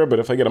here. But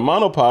if I get a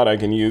monopod, I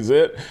can use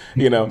it,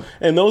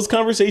 And those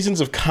conversations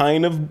have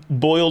kind of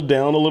boiled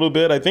down a little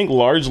bit, I think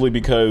largely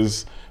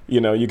because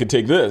you could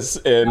take this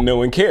and no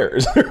one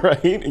cares,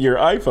 right? Your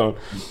iPhone,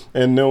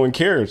 and no one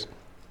cares.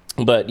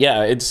 But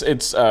yeah, it's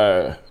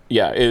I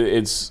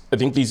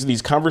think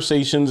these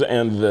conversations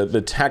and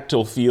the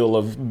tactile feel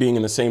of being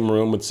in the same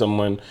room with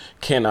someone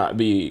cannot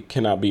be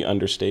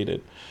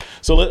understated.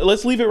 So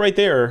let's leave it right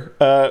there.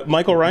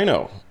 Michael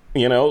Rhino,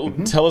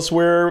 tell us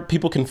where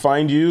people can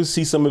find you,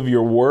 see some of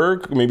your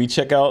work, maybe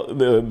check out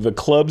the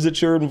clubs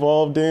that you're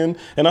involved in.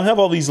 And I'll have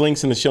all these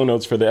links in the show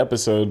notes for the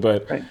episode.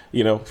 But,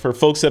 for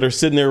folks that are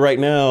sitting there right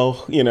now,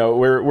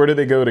 where do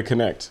they go to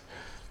connect?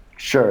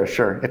 Sure.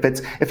 If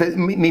it's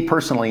me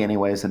personally,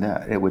 anyways, and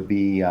it would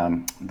be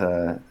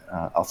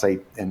I'll say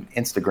in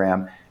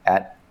Instagram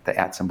at the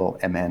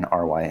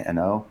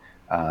 @MNRYNO.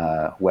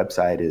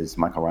 Website is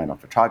Michael Rhino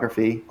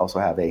Photography. Also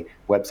have a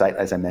website,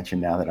 as I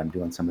mentioned, now that I'm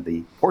doing some of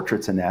the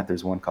portraits in that.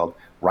 There's one called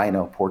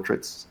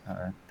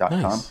rhinoportraits.com.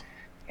 Nice.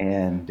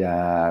 And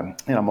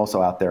I'm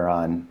also out there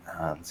on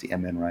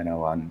MN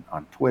Rhino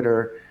on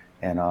Twitter,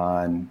 and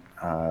on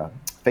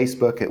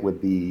Facebook it would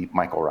be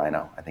Michael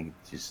Rhino. I think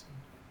just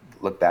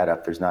look that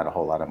up. There's not a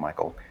whole lot of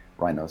Michael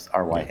Rhinos,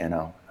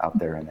 RYNO, out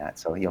there in that.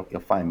 So you'll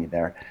find me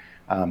there.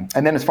 And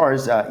then as far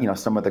as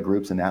some of the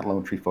groups in that,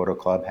 Lone Tree Photo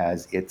Club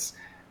has its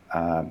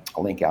a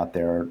link out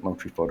there,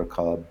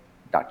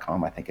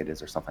 lonetreephotoclub.com, I think it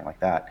is, or something like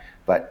that.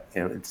 But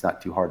it's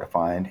not too hard to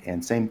find.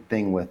 And same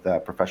thing with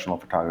Professional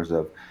Photographers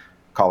of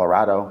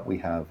Colorado. We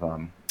have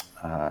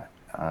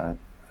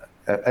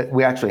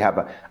we actually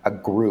have a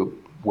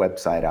group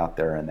website out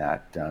there in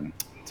that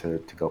to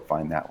go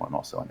find that one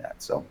also on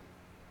that. So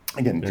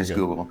again, just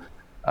Google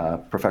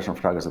Professional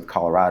Photographers of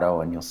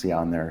Colorado, and you'll see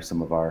on there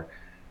some of our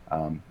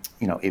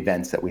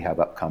events that we have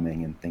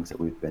upcoming and things that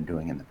we've been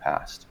doing in the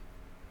past.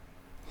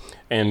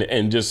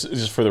 And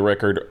just for the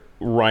record,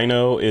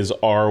 Rhino is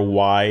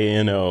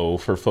RYNO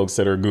for folks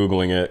that are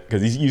Googling it,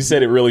 because you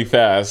said it really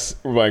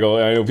fast, Michael.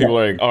 I know people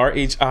are like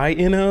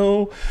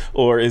RHINO,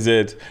 or is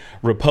it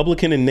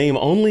Republican in name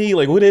only?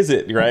 Like, what is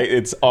it, right?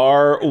 It's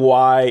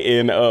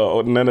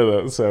RYNO, none of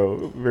those.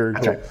 So very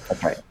cool.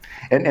 That's right.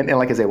 And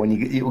like I say, when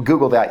you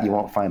Google that, you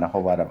won't find a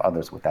whole lot of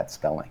others with that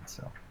spelling.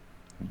 So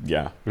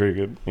yeah, very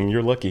good. And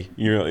you're lucky.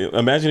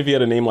 Imagine if you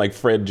had a name like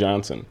Fred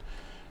Johnson.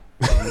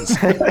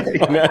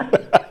 Imagine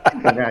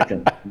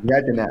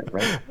that,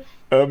 right?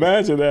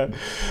 Imagine that.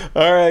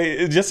 All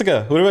right,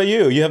 Jessica, what about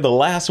you? You have the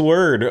last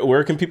word.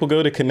 Where can people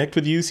go to connect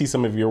with you, see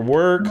some of your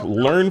work,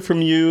 learn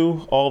from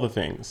you, all the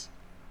things?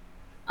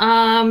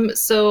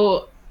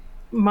 So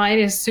mine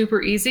is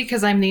super easy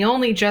because I'm the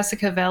only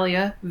Jessica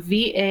Vallia,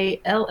 Vallia,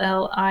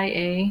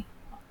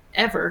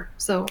 ever.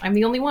 So I'm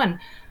the only one.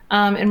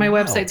 And my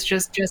website's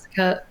just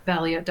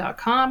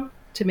jessicavallia.com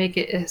to make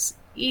it as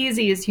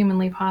easy as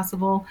humanly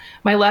possible.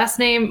 My last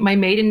name, my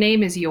maiden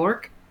name is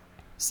York.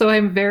 So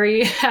I'm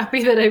very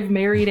happy that I've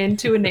married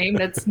into a name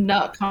that's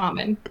not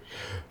common,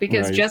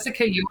 because nice.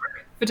 Jessica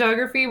York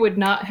photography would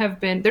not have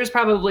been, there's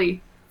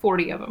probably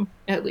 40 of them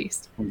at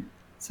least.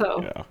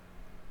 So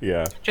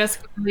yeah.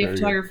 Jessica Vallia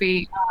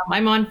photography.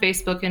 I'm on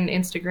Facebook and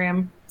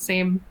Instagram.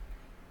 Same.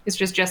 It's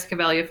just Jessica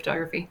Vallia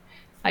photography.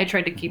 I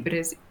tried to keep it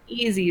as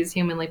easy as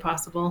humanly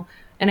possible.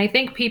 And I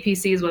think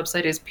PPC's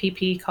website is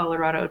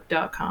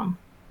ppcolorado.com.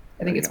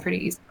 I think it's pretty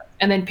easy.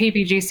 And then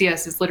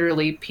PPGCS is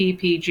literally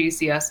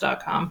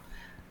ppgcs.com.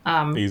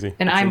 Easy.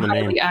 And I'm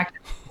highly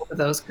active in both of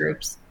those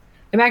groups.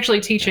 I'm actually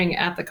teaching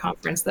at the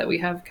conference that we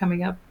have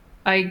coming up.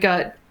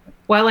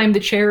 While I'm the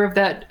chair of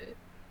that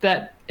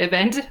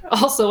event,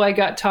 also I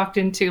got talked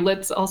into,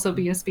 let's also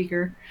be a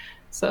speaker.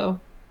 So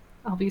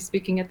I'll be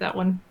speaking at that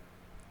one.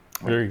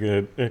 Very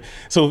good.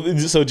 So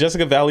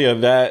Jessica Vallia,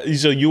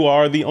 so you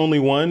are the only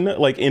one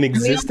like in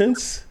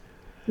existence?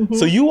 Mm-hmm.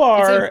 So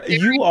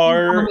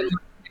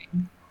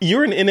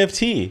you're an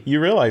NFT. You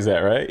realize that,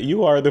 right?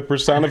 You are the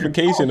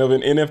personification of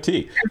an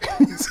NFT.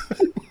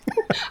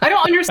 I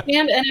don't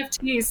understand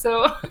NFTs,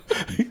 so.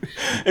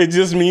 It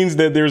just means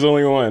that there's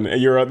only one.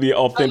 You're the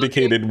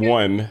authenticated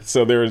one.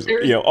 So there's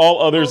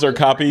all others are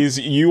copies.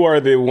 You are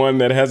the one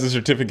that has a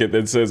certificate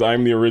that says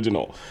I'm the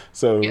original.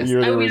 So yes,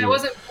 you're the original. I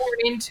wasn't born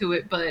into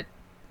it, but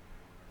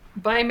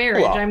by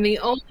marriage, I'm the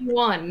only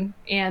one,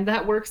 and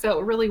that works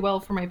out really well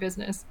for my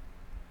business.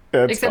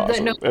 That's Except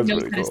awesome. that no one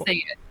knows really how cool. to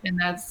say it, and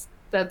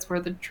that's where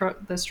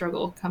the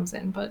struggle comes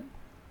in. But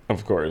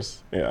of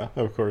course, yeah,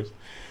 of course.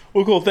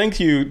 Well, cool. Thank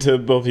you to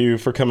both of you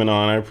for coming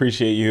on. I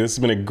appreciate you. This has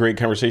been a great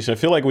conversation. I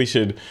feel like we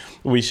should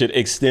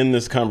extend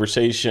this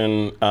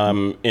conversation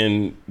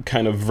in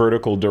kind of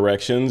vertical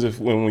directions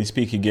when we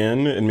speak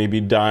again, and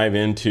maybe dive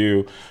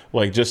into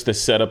like just the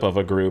setup of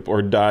a group,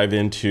 or dive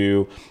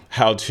into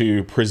how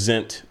to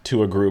present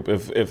to a group.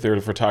 If there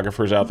are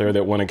photographers out there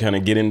that want to kind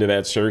of get into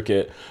that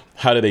circuit,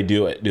 how do they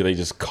do it? Do they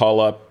just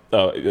call up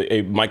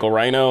a Michael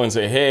Rhino and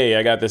say, hey,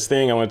 I got this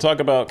thing I want to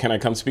talk about. Can I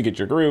come speak at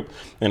your group?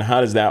 And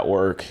how does that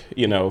work?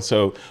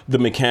 So the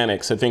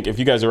mechanics, I think if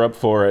you guys are up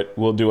for it,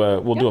 we'll do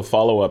a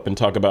follow-up and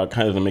talk about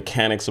kind of the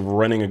mechanics of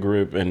running a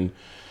group and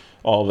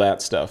all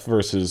that stuff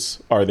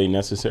versus are they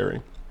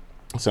necessary?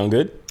 Sound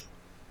good?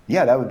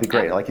 Yeah, that would be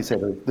great. Like you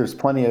said, there's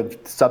plenty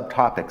of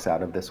subtopics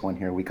out of this one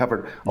here. We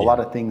covered a lot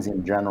of things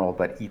in general,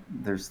 but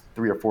there's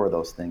 3 or 4 of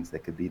those things that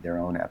could be their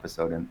own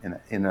episode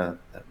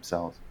in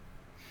themselves.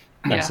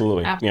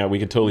 Absolutely. Yeah, we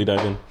could totally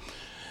dive in.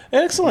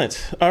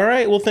 Excellent. All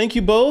right. Well, thank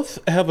you both.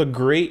 Have a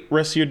great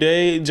rest of your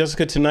day.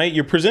 Jessica, tonight,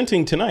 you're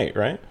presenting tonight,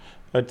 right?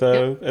 Break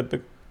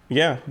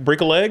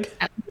a leg,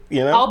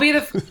 I'll be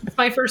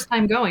my first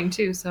time going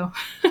too, so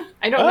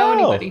I don't know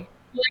anybody.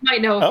 Well, I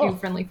might know a few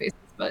friendly faces,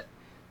 but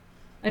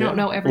I don't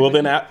know everybody. Well,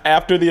 then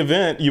after the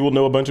event, you will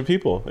know a bunch of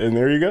people, and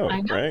there you go,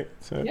 right?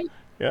 So,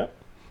 yeah.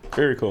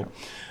 Very cool.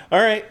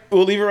 All right,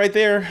 we'll leave it right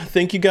there.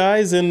 Thank you,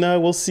 guys, and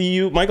we'll see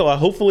you, Michael.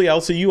 Hopefully, I'll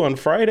see you on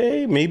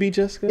Friday. Maybe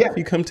Jessica, if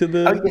you come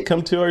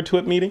to our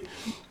TWIP meeting.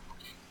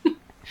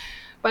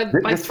 By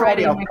this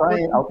Friday,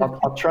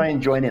 I'll try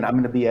and join in. I'm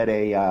going to be at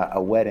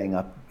a wedding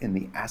up in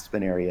the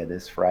Aspen area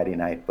this Friday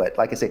night. But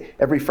like I say,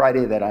 every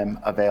Friday that I'm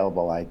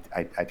available, I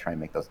try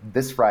and make those.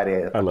 This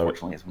Friday,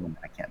 unfortunately, is one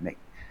that I can't make.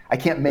 I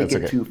can't make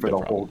it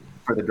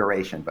for the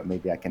duration, but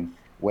maybe I can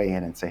weigh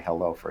in and say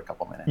hello for a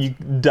couple minutes. You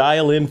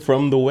dial in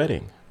from the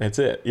wedding. That's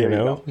it.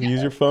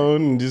 Use your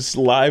phone and just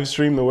live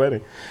stream the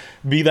wedding.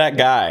 Be that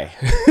guy.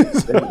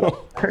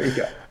 There you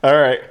go. All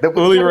right.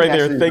 We'll leave it right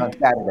there. On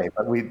Saturday,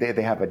 but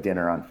they have a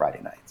dinner on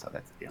Friday night, so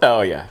that's the deal.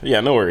 Oh yeah.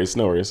 No worries.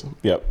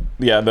 Yep.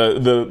 Yeah.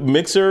 The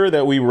mixer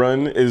that we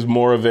run is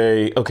more of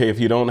if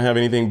you don't have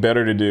anything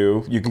better to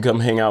do, you can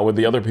come hang out with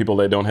the other people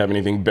that don't have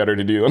anything better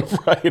to do on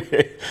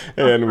Friday,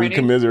 and we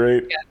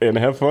commiserate and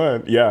have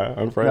fun. Yeah,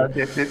 on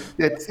Friday.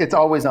 It's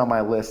always on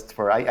my list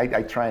for.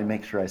 I try and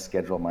make sure I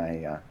schedule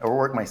or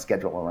work my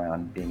schedule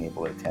around being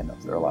able to attend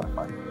those. They're a lot of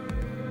fun.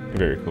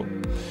 Very cool.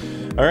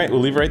 All right, we'll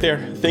leave it right there.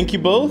 Thank you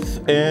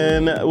both,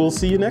 and we'll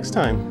see you next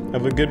time.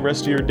 Have a good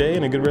rest of your day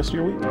and a good rest of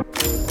your week.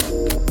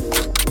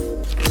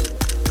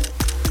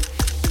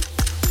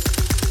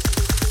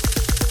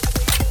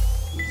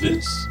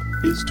 This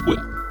is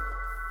TWIP.